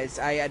thing.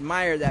 I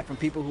admire that from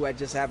people who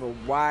just have a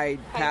wide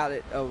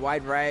palette, a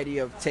wide variety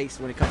of tastes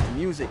when it comes to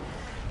music.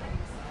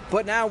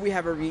 But now we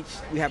have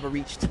reached, and we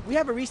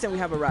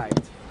have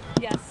arrived.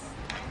 Yes.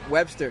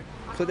 Webster,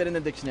 put that in the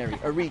dictionary.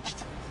 A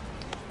reached.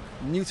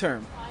 New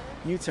term.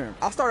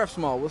 I'll start off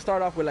small. We'll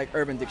start off with like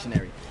Urban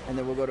Dictionary, and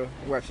then we'll go to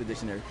Webster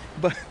Dictionary.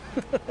 But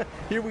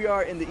here we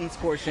are in the Eats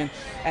portion,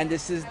 and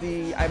this is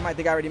I might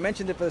think I already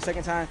mentioned it for the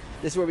second time.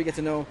 This is where we get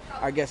to know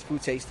our guest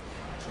food taste.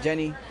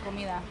 Jenny,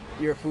 Comida.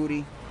 you're a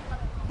foodie.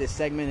 This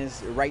segment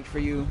is right for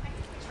you.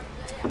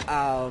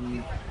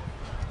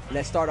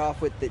 Let's start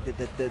off with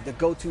the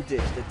go-to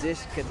dish. The dish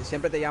que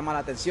siempre te llama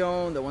la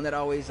atención. The one that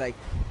always that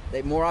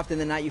more often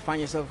than not you find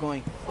yourself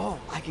going, oh,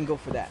 I can go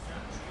for that.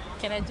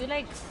 Can I do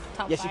like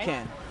top Yes, 5? you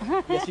can.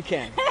 Yes, you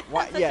can.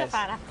 Why? Such a Yes.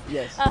 fara.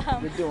 Yes.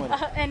 You're doing it.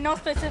 In no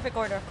specific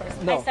order, of course.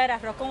 No. I said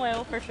arroz con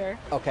huevo for sure.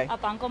 Okay. A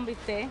pan con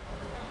bistec.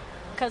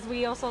 Because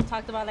we also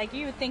talked about, like,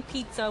 you would think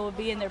pizza would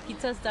be in there.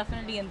 Pizza is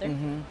definitely in there.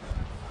 Mm-hmm.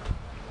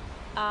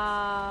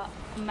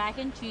 Mac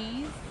and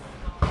cheese.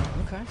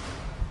 Okay.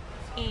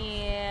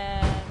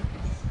 And...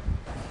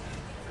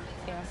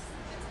 yeah.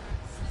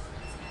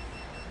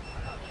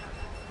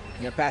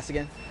 You gonna pass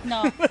again?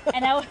 No.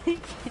 and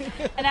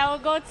I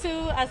would go to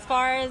as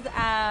far as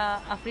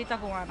a frita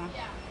cubana.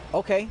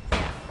 Okay.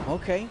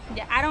 Okay.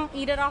 Yeah, I don't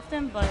eat it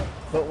often, but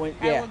when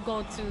I would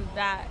go to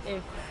that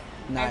if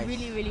Nice. I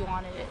really, really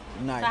wanted it.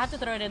 Nice. So I have to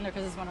throw it in there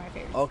because it's one of my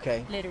favorites.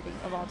 Okay. Literally,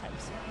 of all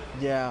times.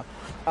 Yeah.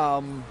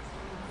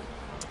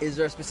 Is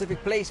there a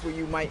specific place where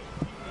you might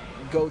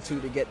go to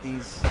get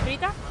these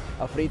Frita?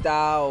 a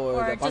frita or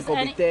the pan con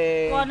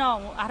bistec? Well,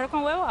 no, arroz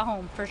con huevo at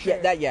home for sure.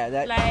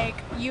 That. Like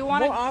you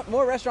want to.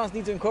 More restaurants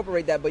need to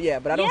incorporate that, but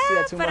I don't see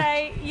that too much.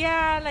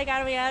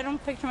 I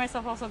don't picture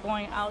myself also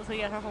going out to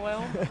get arroz con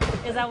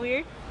huevo. Is that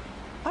weird?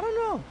 I don't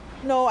know.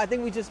 No, I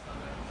think we just.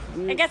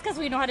 I guess because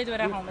we know how to do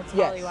it at home. It's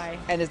probably why.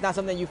 And it's not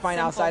something you find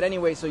Simple. outside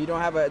anyway, so you don't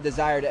have a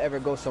desire to ever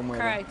go somewhere.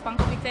 Correct. Pan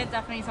con bistec is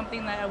definitely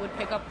something that I would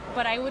pick up,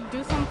 but I would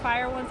do some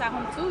fire ones at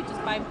home too.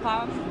 Just buy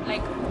pan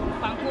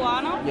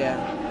cubano. Yeah.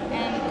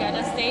 And get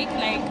a steak,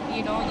 like,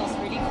 those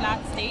really flat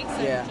steaks,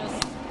 and Yeah.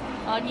 just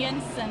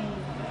onions and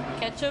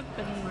ketchup.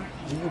 And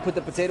Do you put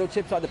the potato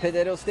chips or the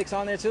potato sticks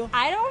on there too?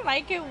 I don't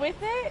like it with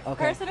it.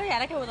 Okay. Personally, I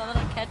like it with a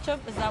little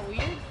ketchup. Is that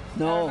weird? I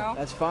No, don't know.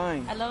 that's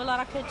fine. I love a lot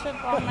of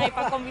ketchup on my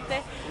pan con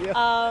bistec.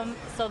 Yeah.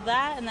 So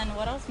that, and then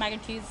what else? Mac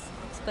and cheese,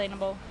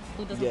 explainable.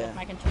 Who doesn't Yeah. love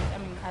mac and cheese? I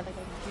mean, I like mac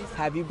and cheese.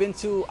 Have you been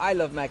to I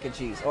Love Mac and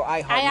Cheese or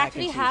I Heart I Mac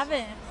actually and Cheese?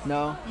 haven't.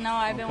 No? No,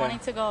 I've been Okay. wanting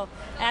to go.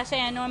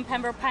 Actually, I know in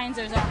Pembroke Pines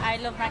there's a I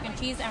Love Mac and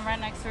Cheese, and right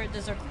next to it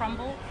there's a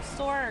crumble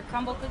store or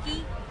crumble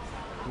cookie.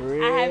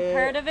 Really? I have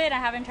heard of it. I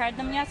haven't tried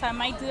them yet, so I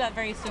might do that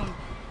very soon.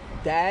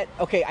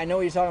 Okay, I know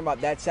what you're talking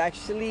about. That's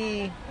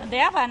actually... They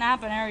have an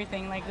app and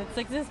everything. Like, it's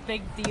like this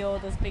big deal,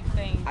 this big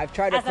thing. I've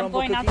tried a As I'm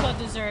crumble going out cookie. to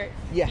a dessert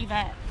Yeah.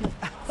 event.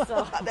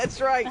 So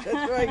That's right.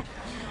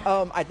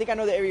 I think I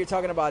know the area you're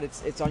talking about.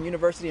 It's on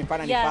University in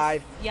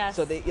 595. Yes.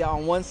 So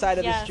on one side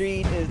of the Yes.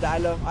 street is the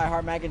I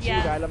Heart Mac and Cheese,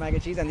 Yes. or I Love Mac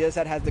and Cheese, and the other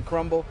side has the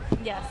crumble.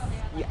 yes.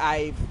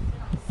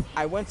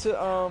 I went to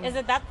Is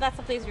it that's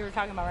the place we were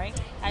talking about, right?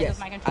 I yes, love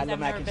mac and cheese. I love I've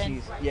mac never and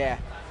been. cheese. Yeah.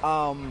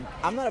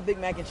 I'm not a big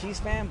mac and cheese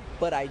fan,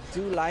 but I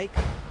do like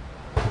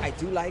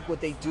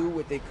what they do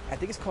with the, I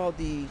think it's called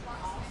the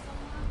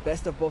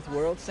Best of Both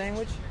Worlds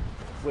sandwich,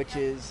 which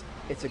is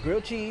it's a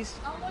grilled cheese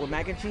with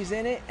mac and cheese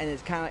in it, and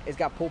it's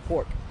got pulled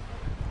pork.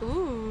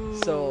 Ooh.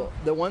 So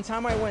the one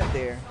time I went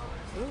there,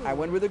 I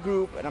went with a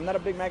group, and I'm not a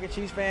big mac and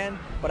cheese fan,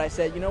 but I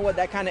said, you know what,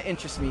 that kind of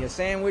interests me. A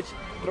sandwich,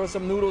 throw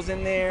some noodles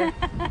in there,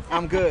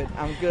 I'm good.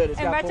 It's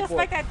in got pulled pork.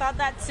 retrospect, I thought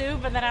that too,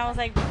 but then I was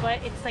like,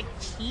 but it's like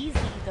cheesy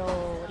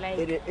though. Like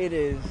It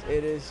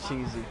is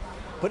cheesy.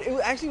 But it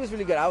actually was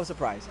really good. I was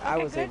surprised. I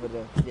Okay, was good. able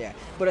to, yeah.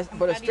 But a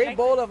glad you straight liked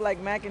bowl it. of like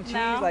mac and cheese,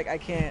 No. like I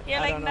can't. You're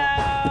I like, don't no.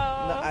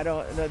 know. No, I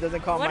don't. No, it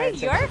doesn't call What my are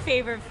attention. your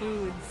favorite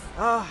foods?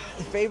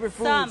 Favorite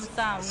foods.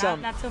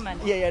 Some, not too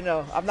many. Yeah,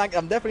 no. I'm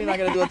definitely not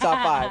gonna do a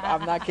top 5.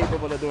 I'm not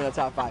capable of doing a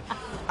top 5.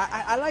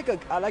 I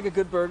like a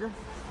good burger.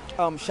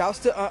 Shouts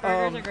to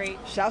Burgers are great.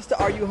 Shouts to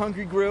Are You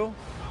Hungry Grill.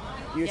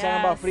 You were talking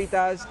about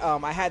fritas.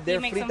 I had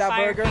their makes some frita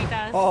fire burger.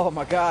 fritas. Oh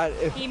my god.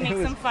 He It makes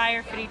was- some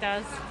fire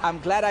fritas. I'm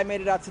glad I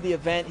made it out to the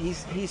event.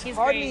 He's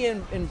hardly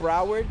great. in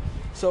Broward,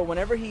 so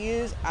whenever he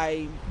is,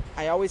 I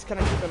always kind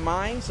of keep in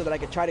mind so that I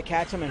could try to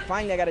catch him. And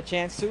finally, I got a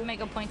chance to. Make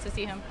a point to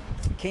see him.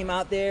 Came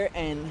out there,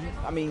 and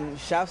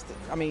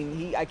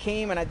I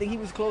came, and I think he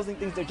was closing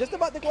things. They're just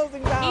about to close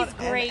things down. He's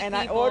great and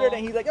I people. ordered,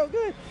 and he's like, "Oh,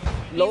 good."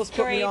 Lowe's He's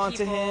put me great on to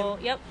people.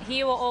 him. Yep,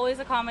 he will always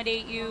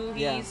accommodate you.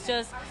 Yeah. He's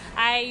just.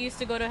 I used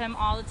to go to him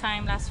all the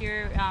time. Last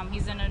year,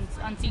 he's in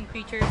Unseen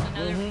Creatures,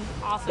 another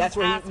awesome. That's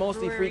where he past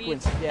mostly brewery.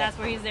 frequents, yeah. That's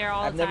where he's there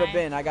all I've the time. never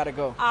been. I gotta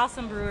go.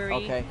 Awesome brewery.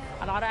 Okay.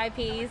 A lot of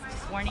IPAs.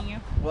 Just warning you.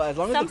 Well, as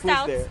long as Some the food's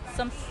stouts. there.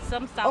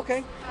 Some stouts.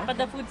 Okay. But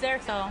the food's there,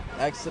 so.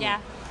 Excellent. Yeah.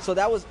 So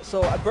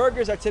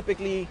burgers are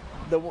typically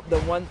the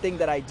one thing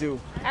that I do.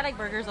 I like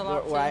burgers a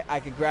lot where too. I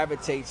could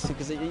gravitate to,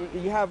 because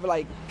you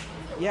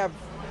have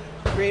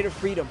creative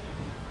freedom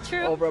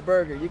True. over a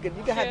burger. You can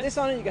have True. this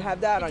on it, you can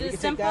have that You on. do You can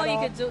simple. take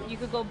that You off.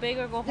 could go big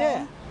or go home.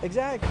 Yeah,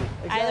 exactly.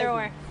 Either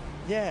or.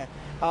 Yeah.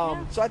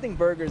 So I think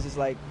burgers is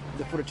like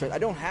the food of choice. I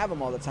don't have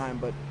them all the time,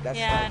 but that's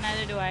Yeah, like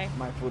neither do I.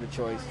 my food of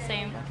choice.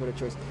 Same. My food of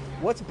choice.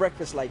 What's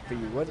breakfast like for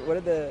you? What are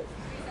the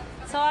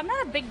So I'm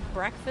not a big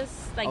breakfast,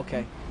 like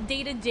Okay.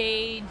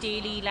 day-to-day,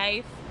 daily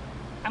life.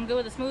 I'm good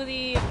with a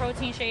smoothie, a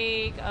protein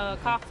shake, a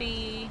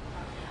coffee.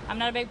 I'm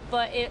not a big,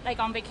 but like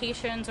on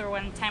vacations or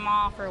when time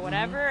off or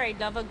whatever, I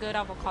love a good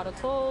avocado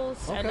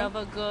toast. I Okay. love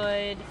a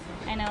good,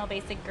 I know,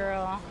 basic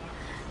girl.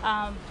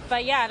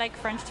 But yeah, I like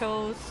French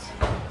toast,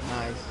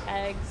 nice?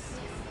 eggs.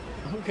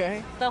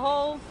 Okay. The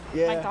whole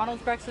Yeah.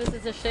 McDonald's breakfast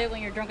is a shit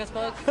when you're drunk as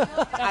fuck.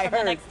 I For the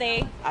heard. next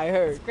day. I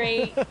heard. It's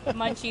great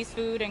munchies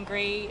food and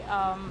great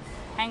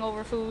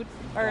hangover food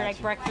or like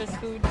Gotcha. breakfast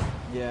food.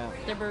 Yeah.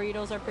 Their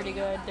burritos are pretty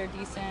good. They're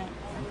decent.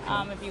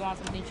 If you want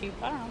something cheap,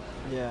 I don't know.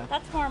 Yeah.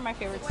 That's more of my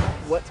favorite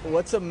stuff.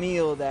 What's a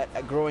meal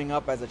that growing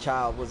up as a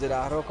child, was it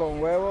arroz con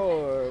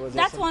huevo or was it?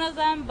 That's one of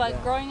them. But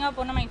Yeah. growing up,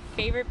 one of my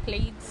favorite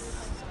plates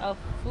of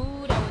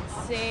food, I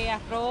would say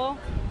arroz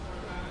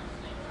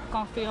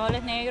con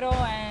frijoles negro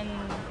and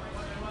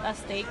a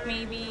steak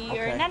maybe,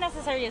 Okay. or not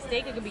necessarily a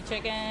steak. It could be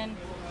chicken,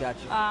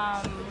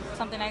 Gotcha.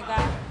 something like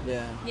that.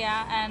 Yeah.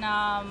 Yeah, and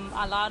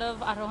a lot of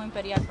arroz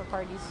imperial for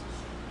parties.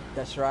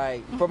 That's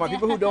right. For my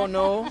people who don't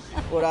know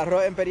what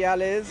arroz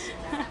imperial is,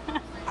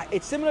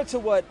 it's similar to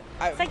what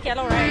It's like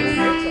yellow rice.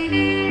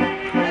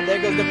 and there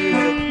goes the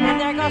music.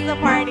 And there goes the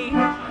party.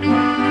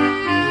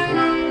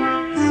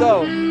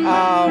 So,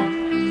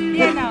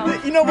 You know.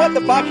 you know what?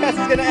 The podcast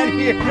is gonna end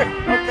here.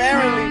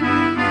 Apparently.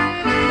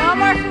 No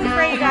more food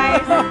for you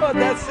guys.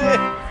 That's it.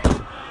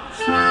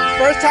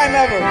 First time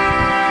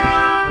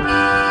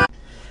ever.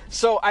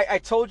 So I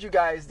told you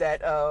guys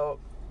that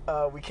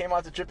we came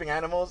out to Tripping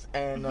Animals,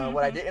 and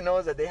what I didn't know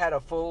is that they had a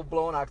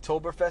full-blown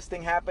Oktoberfest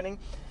thing happening.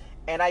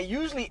 And I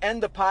usually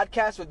end the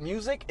podcast with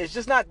music. It's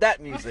just not that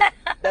music.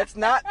 That's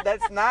not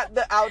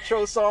the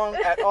outro song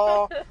at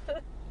all.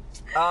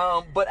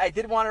 But I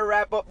did want to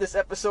wrap up this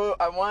episode.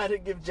 I wanted to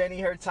give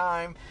Jenny her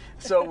time,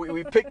 so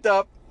we picked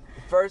up.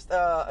 First,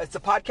 it's a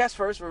podcast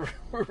first. We're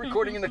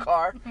recording in the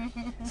car.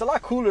 It's a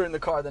lot cooler in the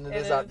car than it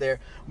is out there.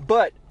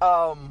 But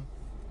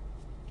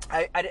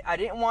I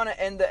didn't want to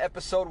end the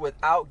episode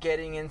without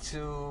getting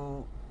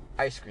into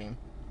ice cream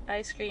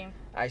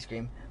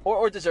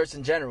or desserts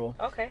in general.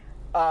 Okay.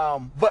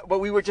 But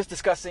we were just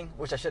discussing,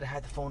 which I should have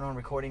had the phone on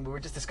recording. We were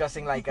just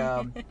discussing like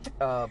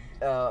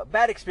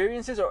bad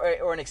experiences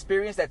or an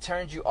experience that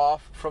turned you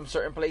off from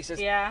certain places.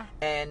 Yeah.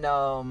 And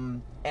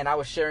I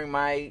was sharing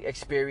my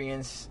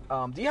experience.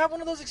 Do you have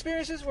one of those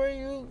experiences where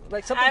you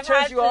like something I've turns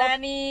had you off?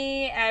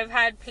 plenty.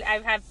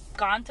 I've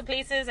gone to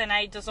places and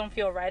I just don't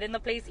feel right in the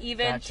place.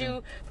 Even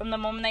Gotcha. from the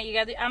moment that you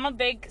get there.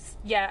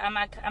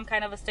 I'm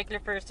kind of a stickler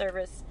for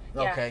service.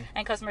 Yeah. Okay.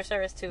 And customer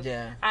service too.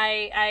 Yeah.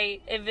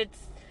 If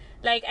it's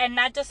like, and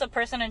not just a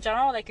person in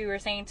general, like you were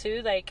saying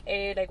too, like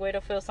a way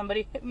to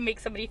make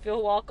somebody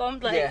feel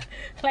welcomed. Like, Yeah.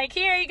 like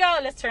here you go,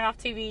 let's turn off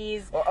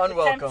TVs. Or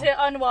unwelcome. Attempt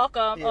to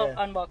unwelcome. Yeah. Oh,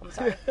 unwelcome.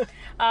 Sorry.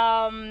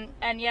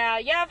 And yeah,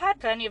 I've had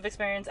plenty of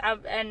experience.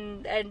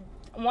 And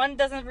one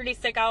doesn't really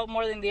stick out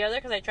more than the other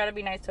because I try to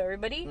be nice to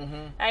everybody.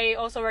 Mm-hmm. I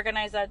also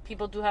recognize that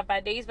people do have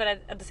bad days, but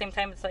at the same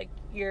time, it's like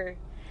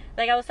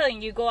like I was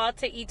telling you, go out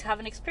to eat to have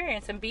an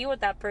experience and be with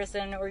that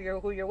person or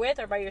who you're with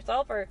or by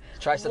yourself or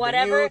Try something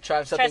whatever. new,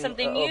 try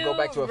something new. or go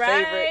back to a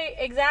right, favorite.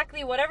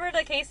 Exactly. Whatever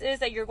the case is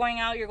that you're going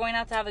out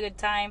to have a good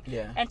time.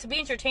 Yeah. And to be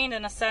entertained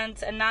in a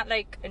sense and not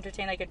like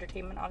entertain like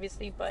entertainment,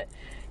 obviously, but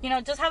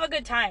just have a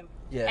good time.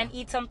 Yeah. And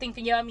eat something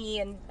yummy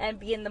and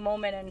be in the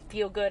moment and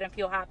feel good and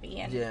feel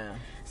happy. And Yeah.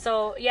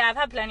 so, yeah, I've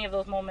had plenty of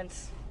those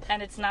moments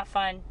and it's not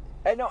fun.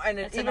 I know, and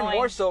It's even annoying.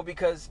 more so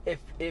because if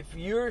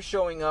you're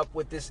showing up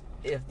with this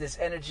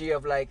energy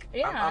of like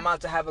Yeah. I'm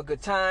out to have a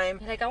good time,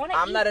 You're like, I wanna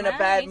I'm eat, not in a man. I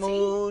bad need to eat.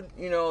 mood,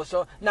 you know.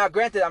 So now,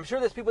 granted, I'm sure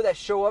there's people that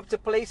show up to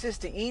places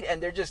to eat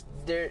and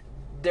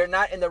they're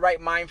not in the right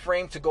mind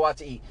frame to go out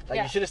to eat. Like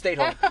Yeah. you should have stayed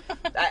home.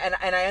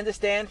 and I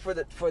understand for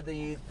the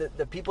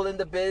people in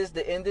the biz,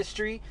 the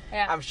industry.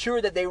 Yeah. I'm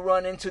sure that they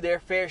run into their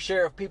fair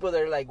share of people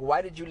that are like,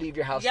 why did you leave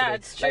your house Yeah, today?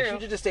 it's Like true. you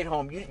should have just stayed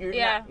home. You're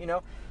Yeah. not, you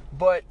know.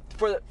 But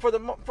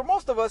for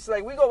most of us,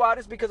 like we go out,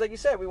 it's because, like you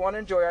said, we want to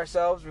enjoy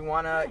ourselves. We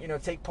want to, you know,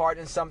 take part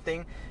in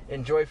something,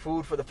 enjoy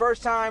food for the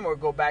first time, or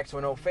go back to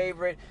an old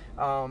favorite.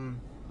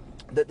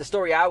 The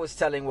story I was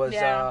telling was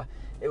Yeah.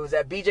 it was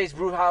at BJ's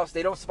Brew House.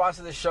 They don't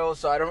sponsor the show,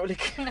 so I don't really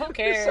care. Who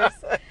cares?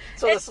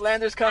 so the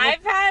slander's coming.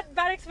 I've had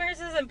bad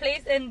experiences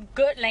in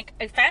good, like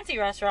fancy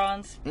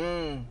restaurants,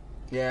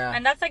 Yeah.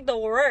 and that's like the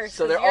worst.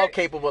 So 'cause they're you're- all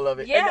capable of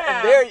it. Yeah.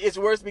 And there it's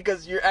worse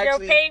because you're You're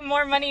actually paying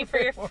more money for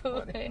your More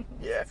food. money.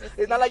 Yeah.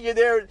 It's not like you're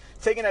there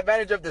taking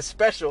advantage of the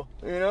special,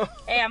 you know?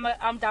 Hey,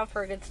 I'm down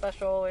for a good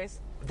special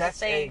always. That's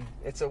saying.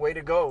 hey, it's a way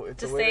to go.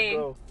 It's Just a way saying. to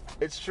go.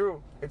 It's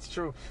true. It's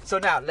true. So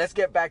now let's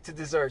get back to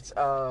desserts.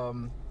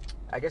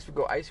 I guess we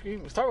go ice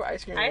cream. Let's start with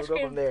ice cream and Ice we'll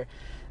go cream. from there.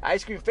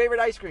 Ice cream, favorite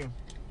ice cream?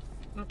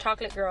 I'm a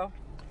chocolate girl.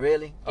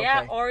 Really? Okay.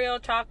 Yeah,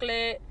 Oreo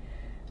chocolate.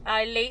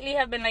 I lately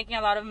have been liking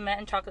a lot of mint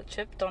and chocolate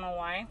chip. Don't know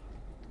why.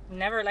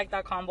 Never liked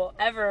that combo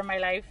ever in my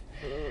life.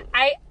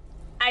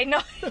 I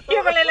know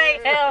you're probably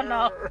like, hell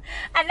no.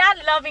 I'm not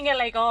loving it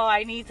like, oh,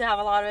 I need to have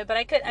a lot of it, but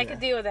I could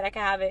deal with it. I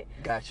could have it.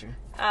 Got you.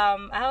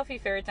 I have a few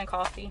favorites in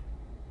coffee.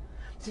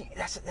 See,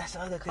 that's the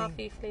other thing.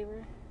 Coffee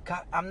flavor.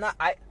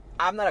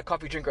 I'm not a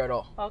coffee drinker at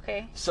all.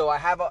 Okay. So I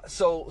have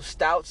so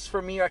stouts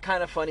for me are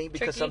kind of funny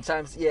because Tricky.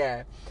 sometimes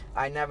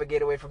I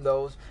navigate away from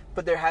those.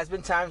 But there has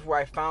been times where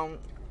I found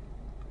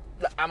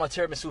I'm a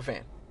tiramisu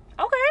fan,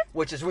 Okay.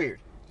 which is weird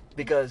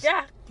because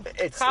Yeah.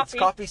 it's Coffee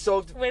coffee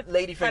soaked with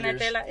lady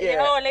fingers. panatella.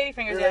 Oh, lady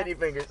fingers, yeah. Lady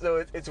fingers.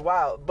 So it's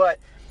wild, but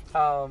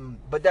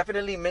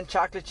definitely mint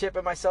chocolate chip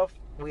and myself.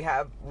 We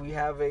have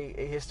a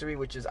history,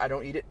 which is I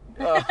don't eat it.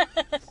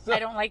 I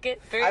don't like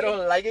it. I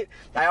don't like it.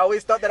 I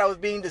always thought that I was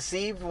being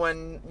deceived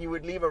when you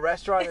would leave a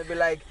restaurant and be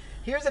like,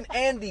 "Here's an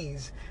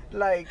Andes,"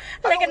 like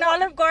Like an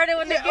Olive Garden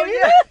when they give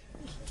you.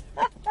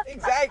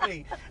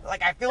 Exactly.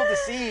 Like I feel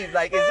deceived.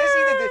 Like is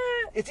this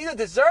it's either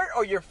dessert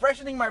or you're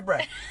freshening my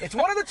breath. It's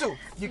one of the two.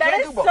 You That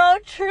can't is do both. so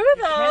true, You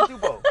though. can't do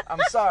both. I'm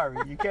sorry.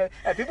 You can't.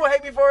 And people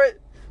hate me for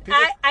it. People,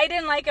 I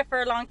didn't like it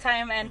for a long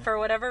time, and for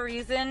whatever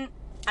reason,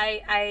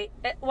 I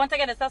once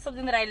again, it's not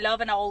something that I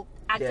love and I'll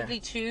actively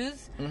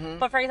choose. Mm-hmm.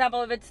 But for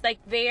example, if it's like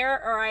there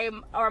or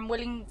I'm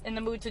willing in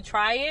the mood to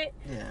try it,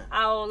 Yeah.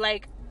 I'll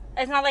like.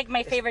 It's not like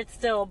my favorite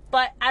still,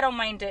 but I don't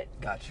mind it.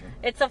 Got you.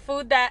 It's a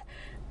food that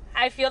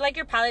I feel like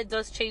your palate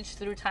does change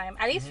through time.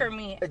 At least for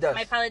me. It does.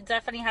 My palate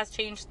definitely has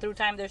changed through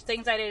time. There's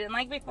things I didn't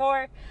like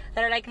before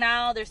that I like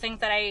now. There's things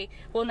that I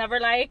will never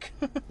like.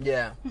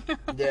 Yeah.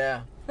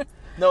 Yeah.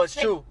 No, it's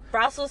Like true.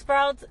 Brussels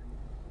sprouts.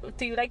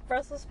 Do you like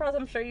Brussels sprouts?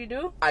 I'm sure you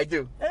do. I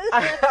do.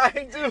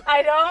 I do.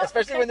 I don't.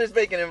 Especially when there's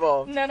bacon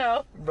involved.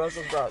 No.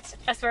 Brussels sprouts.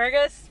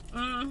 Asparagus?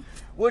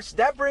 Which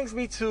that brings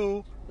me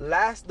to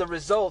the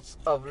results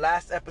of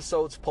last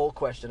episode's poll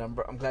question.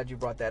 I'm glad you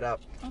brought that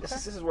up.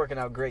 This is working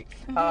out great.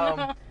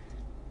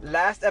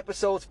 Last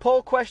episode's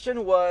poll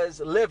question was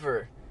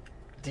liver.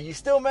 Do you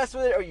still mess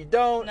with it or you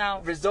don't?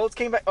 No. Results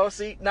came back. Oh,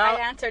 see now. I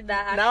answered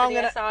that. Actually, now I'm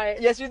gonna. I saw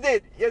it. Yes, you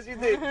did. Yes, you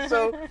did.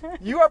 So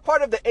you are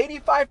part of the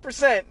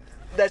 85%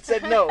 that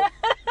said no.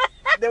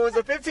 There was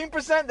a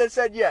 15% that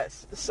said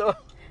yes. So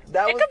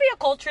that It was. could be a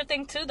culture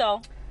thing too,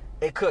 though.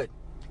 It could.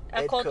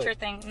 A It culture could.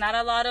 thing. Not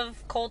a lot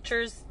of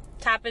cultures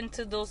tap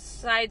into those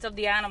sides of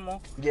the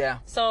animal. Yeah.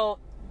 So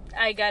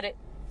I got it.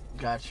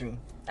 Got you.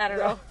 I don't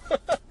know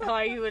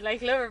why you would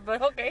like liver,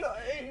 but okay.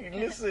 Hey,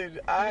 listen,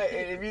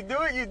 if you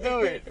do it, you do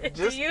it.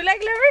 Just Do you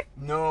like liver?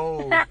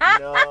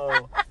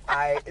 no.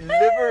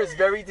 Liver is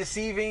very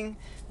deceiving.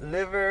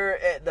 Liver.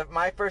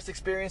 My first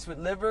experience with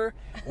liver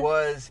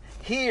was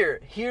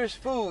here's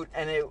food,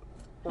 and it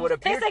would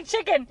appear Tastes like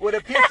chicken. would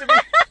appear to be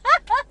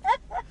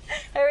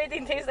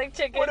Everything tastes like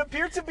chicken. what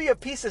appeared to be a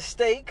piece of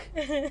steak.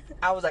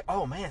 I was like,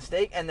 oh man,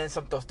 steak, and then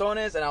some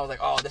tostones, and I was like,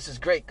 oh, this is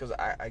great because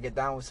I get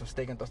down with some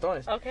steak and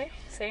tostones. Okay,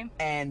 same.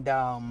 And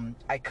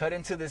I cut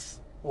into this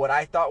what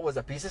I thought was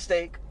a piece of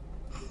steak,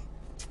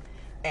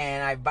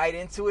 and I bite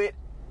into it,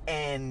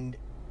 and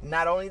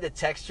not only the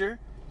texture,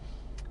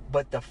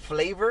 but the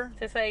flavor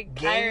Tastes like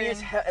gave me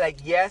iron.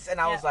 yes, and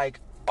I was Yeah. like,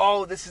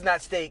 oh, this is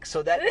not steak.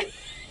 So that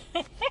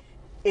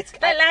it's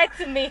They lied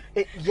to me.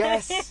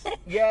 yes, You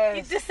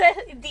yes. just said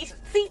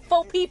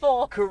deceitful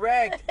people.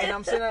 Correct. And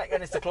I'm sitting there,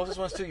 and it's the closest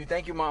ones to you.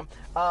 Thank you, Mom.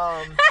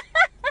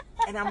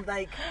 And I'm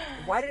like,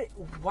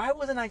 why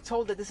wasn't I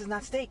told that this is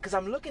not steak? Because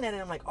I'm looking at it,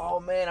 and I'm like, oh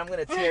man, I'm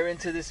gonna tear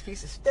into this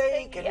piece of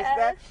steak and this Yes.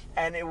 that,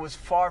 and it was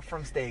far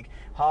from steak.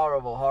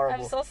 Horrible.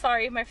 I'm so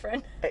sorry, my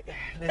friend. Hey,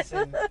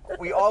 listen,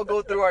 we all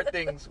go through our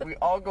things. We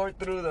all go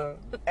through them,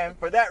 and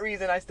for that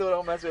reason, I still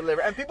don't mess with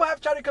liver. And people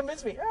have tried to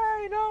convince me,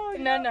 hey, no,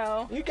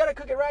 No. you gotta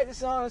cook it right.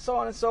 This on and so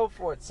on and so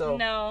forth. So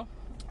No.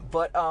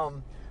 but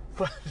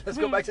Let's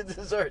go back to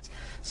desserts.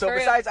 So For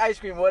real. besides ice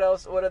cream, what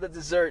else? What other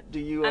dessert do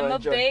you I'm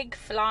enjoy? a big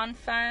flan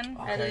fan.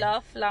 Okay. I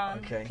love flan.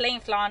 Okay. Plain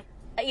flan.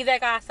 Either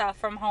casa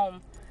from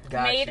home.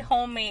 Got Made you.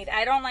 homemade.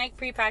 I don't like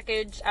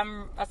prepackaged.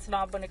 I'm a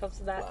snob when it comes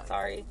to that. Flan.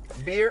 Sorry.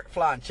 Beer,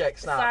 flan, check.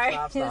 Stop. Sorry.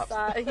 Stop.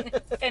 Sorry.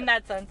 In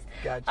that sense.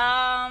 Got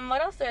you.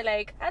 What else do I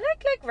like? I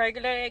like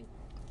regular.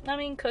 I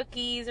mean,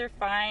 cookies are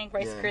fine.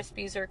 Rice Yeah.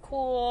 Krispies are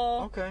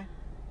cool. Okay.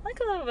 I like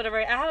a little bit of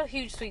I have a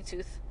huge sweet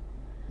tooth.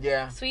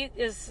 Yeah. Sweet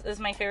is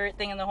my favorite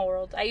thing in the whole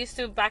world. I used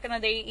to, back in the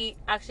day, eat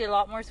actually a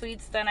lot more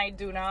sweets than I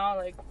do now,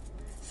 like,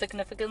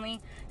 significantly.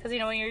 Because,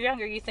 when you're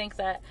younger, you think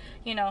that,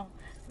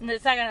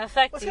 it's not going to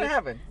affect What's you. gonna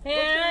happen?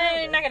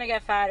 Yeah, you're not going to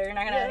get fat or you're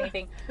not going to have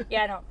anything.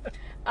 Yeah, no.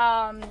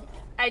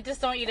 I just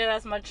don't eat it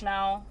as much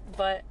now.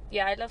 But,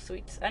 yeah, I love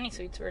sweets. Any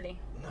sweets, really.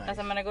 Nice. As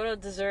I'm going to go to a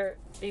dessert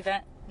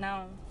event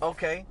now.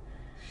 Okay.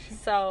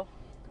 So...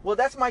 Well,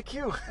 that's my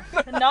cue.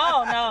 No,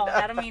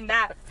 I don't mean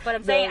that. But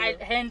I'm saying, No. I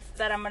hints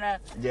that I'm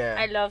gonna. Yeah.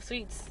 I love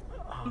sweets,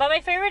 but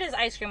my favorite is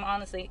ice cream.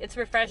 Honestly, it's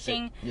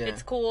refreshing. Yeah.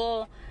 It's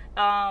cool.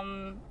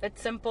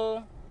 It's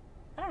simple.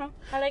 I don't know.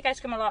 I like ice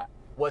cream a lot.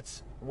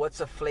 What's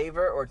a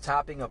flavor or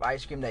topping of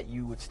ice cream that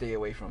you would stay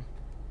away from?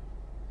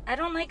 I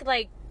don't like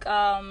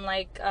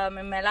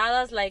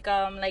mermeladas,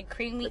 like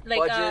creamy,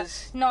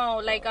 Fudges?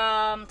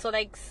 so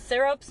like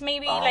syrups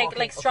maybe, Oh, like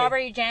okay,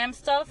 strawberry jam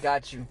stuff.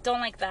 Got you. Don't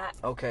like that.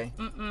 Okay.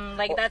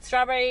 Like that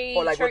strawberry.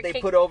 Or like what they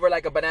shortcake. put over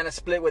like a banana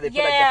split where they put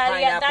like the Yeah,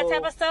 pineapple. that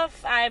type of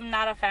stuff. I'm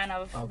not a fan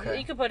of. Okay.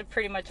 You can put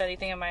pretty much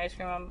anything in my ice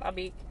cream. I'll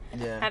be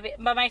Yeah. happy.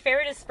 But my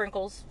favorite is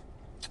sprinkles.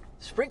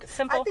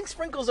 Simple. I think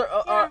sprinkles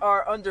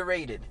are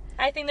underrated.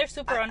 I think they're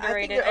super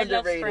underrated. I think they're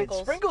underrated. love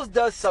sprinkles. Sprinkles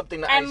does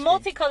something to ice And cream.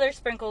 multicolored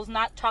sprinkles,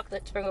 not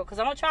chocolate sprinkle, because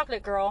I'm a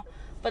chocolate girl.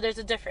 But there's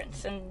a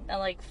difference in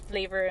like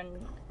flavor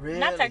and Really?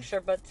 not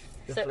texture, but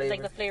The like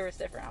flavor? the flavor is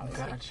different.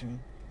 Obviously. Got you.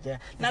 Yeah.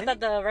 Not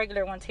that the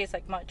regular one tastes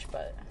like much,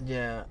 but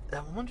Yeah,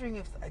 I'm wondering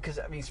if, because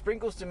I mean,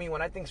 sprinkles to me,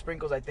 when I think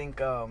sprinkles, I think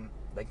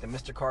like the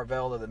Mr.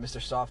 Carvel or the Mr.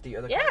 Softy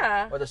or the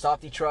Yeah. or the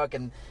Softy truck,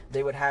 and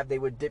they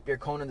would dip your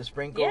cone in the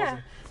sprinkles. Yeah.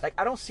 And, like,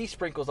 I don't see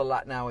sprinkles a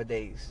lot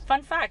nowadays.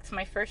 fun fact: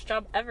 my first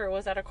job ever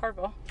was at a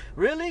Carvel.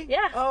 Really?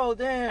 Yeah. Oh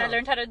damn. I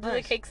learned how to do the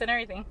Nice. cakes and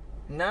everything.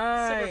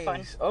 Nice. Super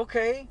fun.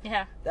 Okay.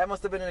 Yeah. That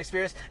must have been an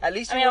experience. At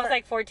least I you mean, I was weren't-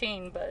 like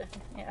 14, but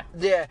yeah,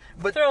 yeah,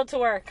 but thrilled to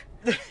work.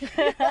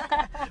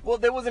 well,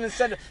 there was an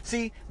incentive.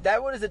 See,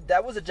 that was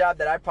a job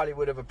that I probably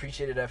would have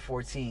appreciated at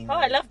 14. Oh,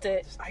 I loved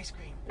it. Just ice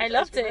cream. I Just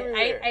loved ice cream it. I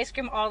everywhere. ate ice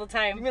cream all the You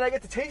time. mean I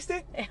get to taste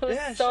it? It was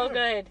Yeah, so sure.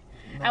 good.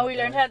 Not And we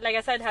learned bad. like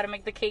I said, how to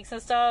make the cakes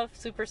and stuff.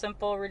 Super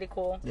simple, really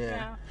cool.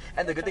 Yeah.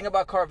 And the good thing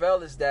about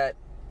Carvel is that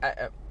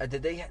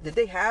did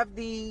they have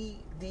the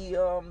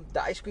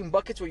ice cream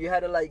buckets where you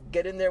had to like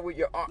get in there with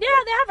your arm? Yeah,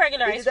 they have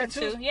regular They ice did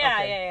cream that too. Yeah,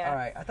 Okay. yeah. All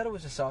right. I thought it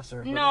was a saucer.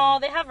 but, No,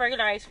 they have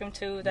regular ice cream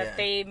too that Yeah.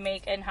 they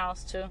make in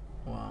house too.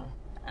 Wow.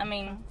 I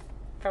mean,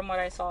 from what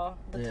I saw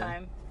the Yeah.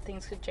 time,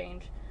 things could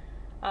change.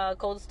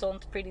 Cold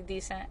Stone's pretty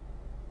decent.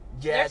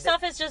 Yeah. Their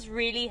stuff is just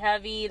really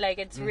heavy. Like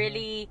it's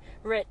really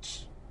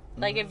rich.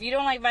 Like if you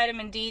don't like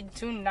vitamin D,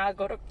 do not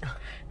go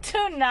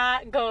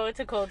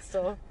to Cold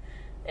Stone.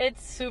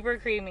 It's super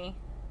creamy.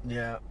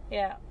 Yeah.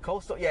 Yeah,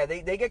 Coastal. Yeah,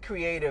 they get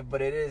creative,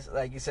 but it is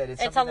like you said.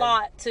 It's it's a something that-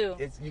 lot too.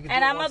 you can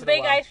And do it I'm a once in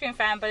big while. ice cream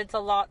fan, but it's a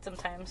lot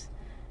sometimes.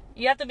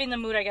 You have to be in the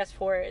mood, I guess,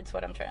 for it. It's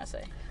what I'm trying to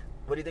say.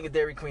 What do you think of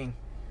Dairy Queen?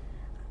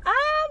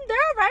 They're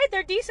alright.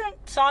 They're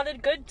decent,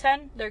 solid, good.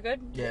 10. They're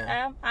good.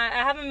 Yeah. I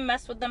haven't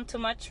messed with them too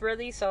much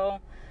really, so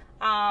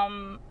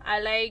I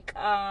like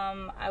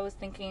I was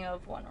thinking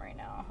of one right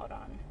now. Hold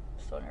on.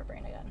 Still in her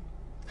brain again.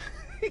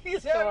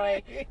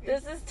 Joy.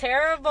 This is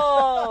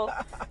terrible.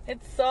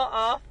 It's so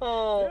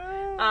awful.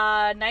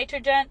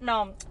 Nitrogen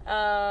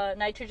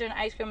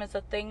ice cream is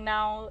a thing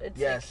now. It's like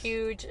Yes.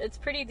 huge. It's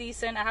pretty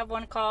decent. I have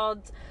one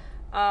called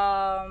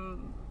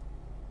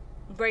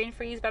Brain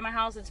Freeze by my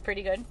house. It's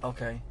pretty good.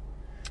 Okay.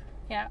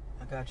 Yeah.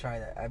 I gotta try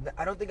that.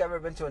 I don't think I've ever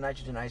been to a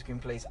nitrogen ice cream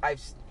place.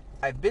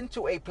 I've been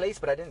to a place,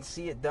 but I didn't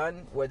see it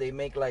done where they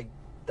make like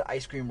the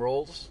ice cream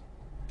rolls.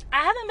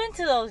 I haven't been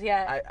to those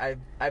yet.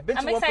 I've been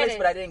to I'm one place, excited.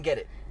 but I didn't get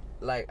it.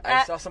 Like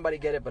I saw somebody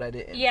get it, but I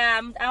didn't.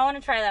 Yeah, I want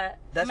to try that.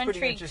 That's I'm pretty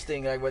intrigued.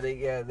 interesting. Like where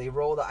they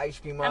roll the ice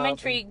cream up. I'm and-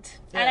 intrigued.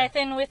 Yeah. And I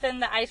think within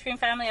the ice cream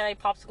family, I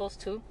like popsicles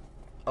too.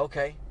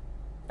 Okay.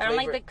 I don't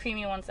like Flavor- the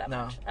creamy ones that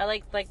No. much. I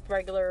like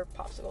regular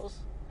popsicles.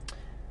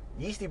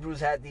 Yeasty Brews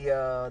had the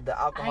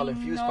alcohol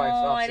infused I pipes.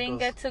 know, Popsicles. I didn't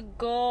get to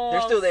go.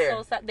 They're still I was there.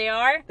 So sad. They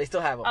are? They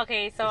still have them.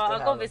 Okay, so I'll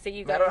go visit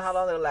you I guys. don't know how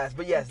long it'll last,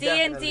 but yes,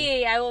 definitely.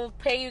 D&D, I will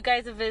pay you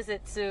guys a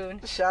visit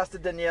soon. Shouts to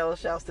Danielle.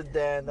 Shouts to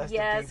Dan. That's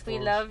Yes, the we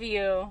peoples. love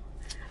you.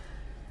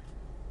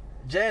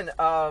 Jen,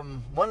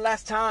 one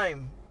last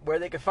time, where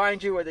they can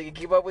find you, where they can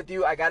keep up with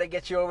you. I gotta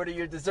get you over to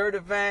your dessert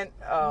event.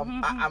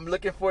 I'm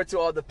looking forward to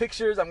all the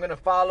pictures. I'm gonna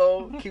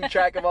follow, keep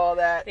track of all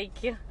that.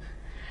 Thank you.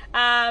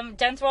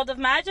 Jen's World of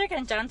Magic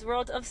and Jen's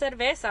World of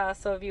Cerveza.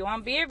 So if you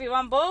want beer, if you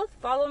want both,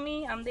 follow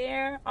me. I'm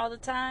there all the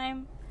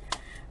time.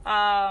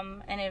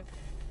 And if,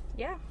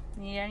 you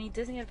need any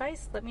Disney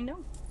advice, let me know.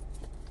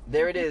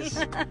 There it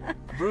is.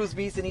 Bruce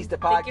Beats and Easter Thank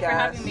podcast. you for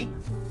having me.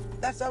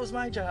 That was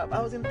my job. I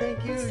was gonna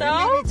thank you. So?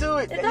 You beat me to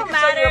it. It You don't can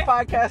tell you're a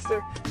matter.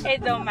 podcaster.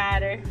 It don't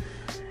matter.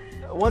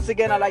 Once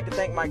again, I'd like to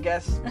thank my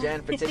guest,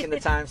 Jen, for taking the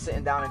time,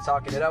 sitting down and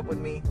talking it up with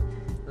me.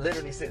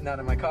 Literally sitting down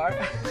in my car.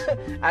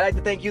 I'd like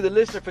to thank you, the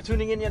listener, for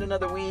tuning in yet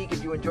another week.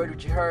 If you enjoyed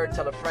what you heard,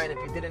 tell a friend. If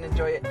you didn't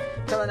enjoy it,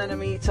 tell an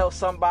enemy, tell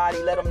somebody,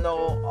 let them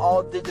know.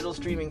 All digital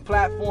streaming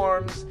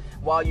platforms.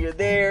 While you're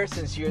there,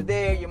 since you're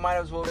there, you might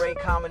as well rate,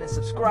 comment, and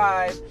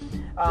subscribe.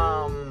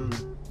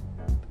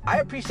 I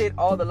appreciate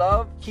all the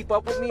love. Keep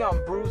up with me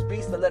on Bruce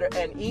Beast, the letter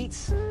N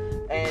Eats.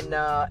 And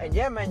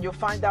yeah, man, you'll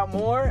find out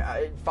more.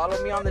 Follow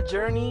me on the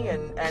journey.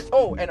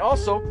 And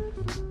also,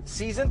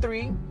 season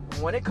 3,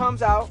 when it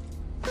comes out,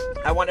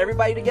 I want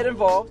everybody to get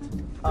involved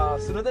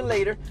sooner than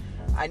later.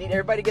 I need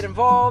everybody to get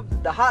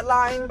involved. The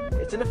hotline,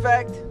 it's in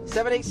effect,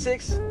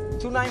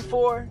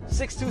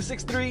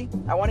 786-294-6263.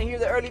 I want to hear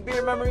the early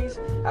beer memories.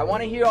 I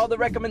want to hear all the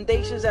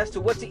recommendations as to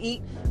what to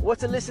eat, what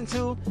to listen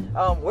to,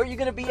 where you're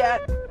going to be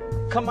at.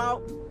 Come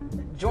out,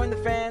 join the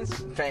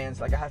fans,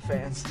 like I have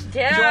fans.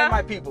 Yeah. Join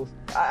my people.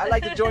 I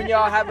like to join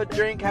y'all, have a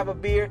drink, have a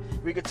beer.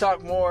 We could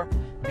talk more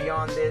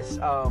beyond this.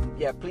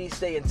 Yeah, please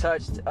stay in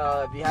touch.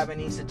 If you have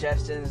any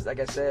suggestions, like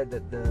I said,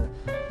 the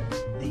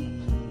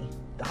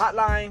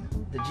hotline,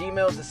 the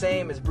Gmail is the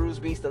same as Bruce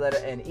Beast, the letter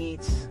N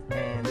Eats.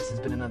 And this has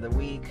been another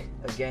week.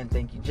 Again,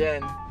 thank you,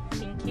 Jen.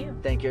 Thank you.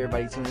 Thank you,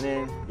 everybody tuning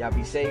in. Y'all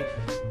be safe.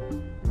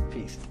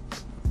 Peace.